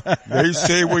you're going to go, they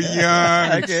say we're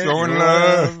young, so in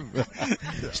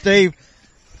love. Steve,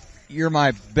 you're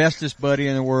my bestest buddy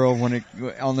in the world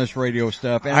on this radio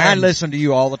stuff. And I listen to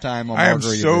you all the time on I am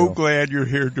Margaritaville. so glad you're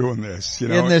here doing this. You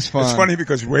know, Isn't this fun? It's funny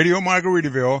because Radio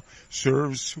Margaritaville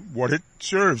serves what it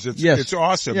serves. It's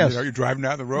awesome. Yes. You know, you're driving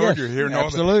down the road, Yes, you're hearing all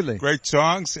absolutely. the great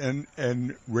songs,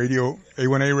 and Radio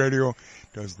A1A Radio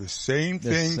does the same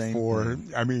thing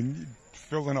I mean,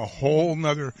 fill in a whole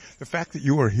nother. The fact that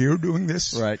you are here doing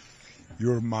this, right?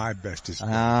 You're my bestest.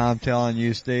 I'm telling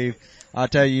you, Steve. I'll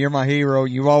tell you, you're my hero.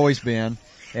 You've always been.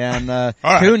 And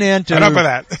right. tune in to Enough of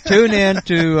that. tune in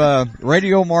to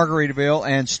Radio Margaritaville.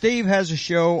 And Steve has a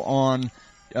show on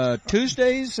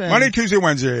Tuesdays. And Monday, Tuesday,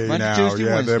 Wednesday. Monday, now, Tuesday,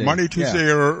 yeah, Wednesday. the Monday, Tuesday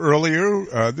or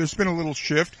earlier. There's been a little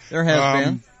shift. There has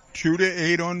been 2 to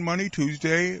 8 on Monday,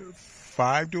 Tuesday,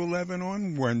 5 to 11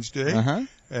 on Wednesday. Uh-huh.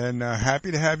 And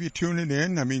happy to have you tuning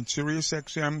in. I mean, Sirius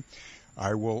XM.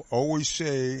 I will always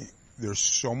say, there's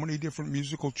so many different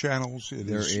musical channels. It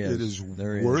is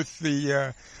worth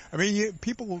the, I mean,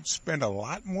 people will spend a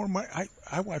lot more money.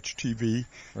 I watch TV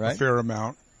a fair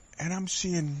amount, and I'm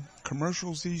seeing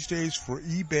commercials these days for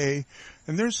eBay,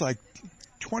 and there's like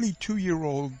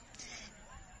 22-year-old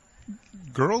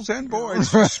girls and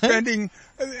boys spending,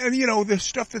 and you know, the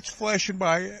stuff that's flashing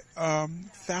by,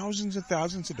 thousands and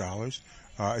thousands of dollars.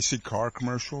 I see car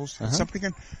commercials and something.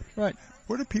 Right.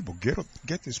 Where do people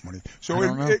get this money? So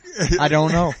I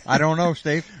don't know. I don't know,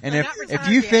 Steve. And if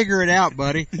you figure it out,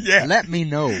 buddy, let me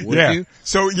know, would you?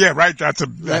 So right. That's a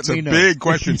big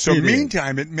question. So It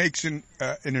meantime, it makes an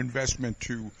investment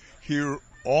to hear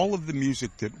all of the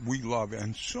music that we love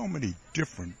and so many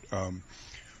different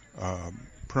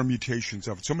permutations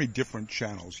of it, so many different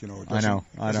channels. You know, I know.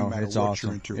 Matter It's what awesome.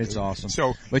 You're into. It's awesome.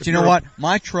 So, but you know what?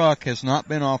 My truck has not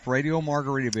been off Radio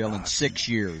Margaritaville in 6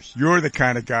 years. You're the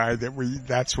kind of guy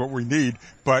that's what we need.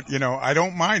 But, you know, I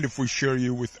don't mind if we share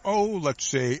you with, let's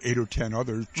say 8 or 10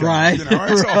 other channels. Right. You know,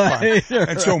 it's all fine.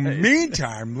 And so Right.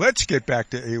 meantime, let's get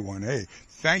back to A1A.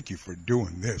 Thank you for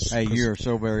doing this. Hey, you're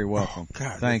so very welcome. Oh,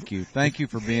 God. Thank you. Thank you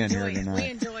for being here tonight. We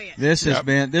enjoy it. This has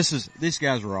been, these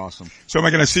guys are awesome. So am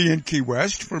I going to see you in Key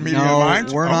West for Media No,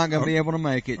 Lines? we're not going to be able to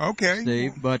make it. Okay.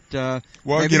 Steve, but, well,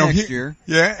 maybe you know, next year.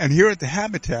 Yeah, and here at the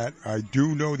Habitat, I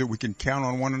do know that we can count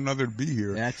on one another to be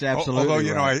here. That's absolutely Although,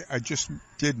 you right. know, I just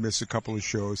did miss a couple of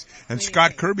shows. And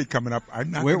Scott Kirby coming up.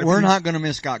 We're not going to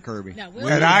miss Scott Kirby. No,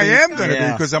 And I am going to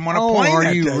be because I'm on a plane are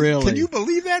that you day. really? Can you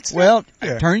believe that, Scott? Well,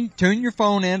 Yeah. tune your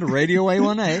phone in to Radio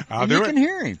A1A and you can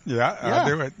hear him. Yeah, I'll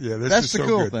do it. Yeah, this That's is the so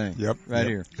cool good. thing. Yep. Right yep.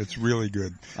 here. It's really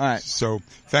good. All right. So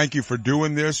thank you for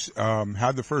doing this.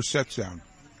 How'd the first set sound?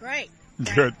 Great.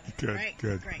 Good.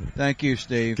 Thank you,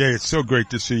 Steve. Okay, it's so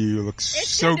great to see you. You look It's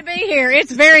so good to be here.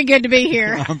 It's very good to be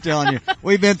here. I'm telling you,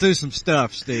 we've been through some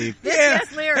stuff, Steve.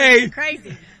 Yes, Larry. Hey.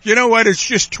 Crazy. You know what? It's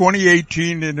just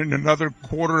 2018, and in another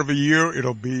quarter of a year,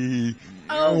 it'll be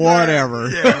whatever.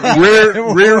 Yeah,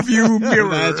 rear view mirror.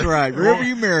 That's right. Rear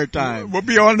view mirror time. We'll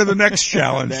be on to the next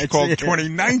challenge That's called it.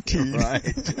 2019. Right.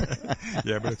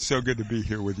 Yeah, but it's so good to be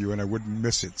here with you, and I wouldn't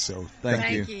miss it. So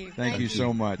Thank you. Thank you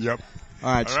so much. Yep.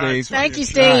 All right, All right, Steve. Thank you,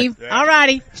 Steve. All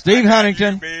righty. Steve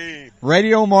Huntington,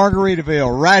 Radio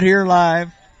Margaritaville, right here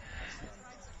live.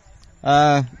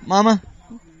 Mama,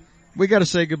 we got to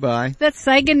say goodbye. Let's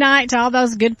say goodnight to all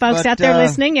those good folks But, out there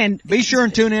listening, and be sure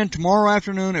and tune in tomorrow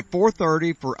afternoon at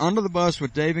 4:30 for Under the Bus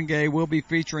with Dave and Gay. We'll be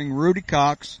featuring Rudy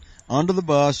Cox Under the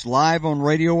Bus live on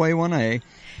Radio A1A.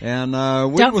 And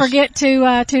don't forget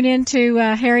to tune in to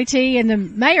Harry T and the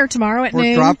Mayor tomorrow at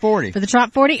noon Trop 40 for the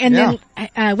Trop 40, and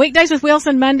then weekdays with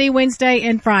Wilson Monday, Wednesday,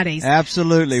 and Fridays.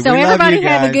 Absolutely. So we everybody love you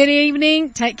have guys. a good evening.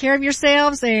 Take care of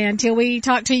yourselves, and until we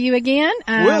talk to you again,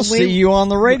 we'll see you on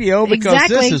the radio because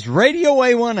exactly. This is Radio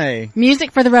A1A.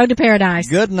 Music for the road to paradise.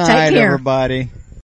 Good night, Take care. everybody.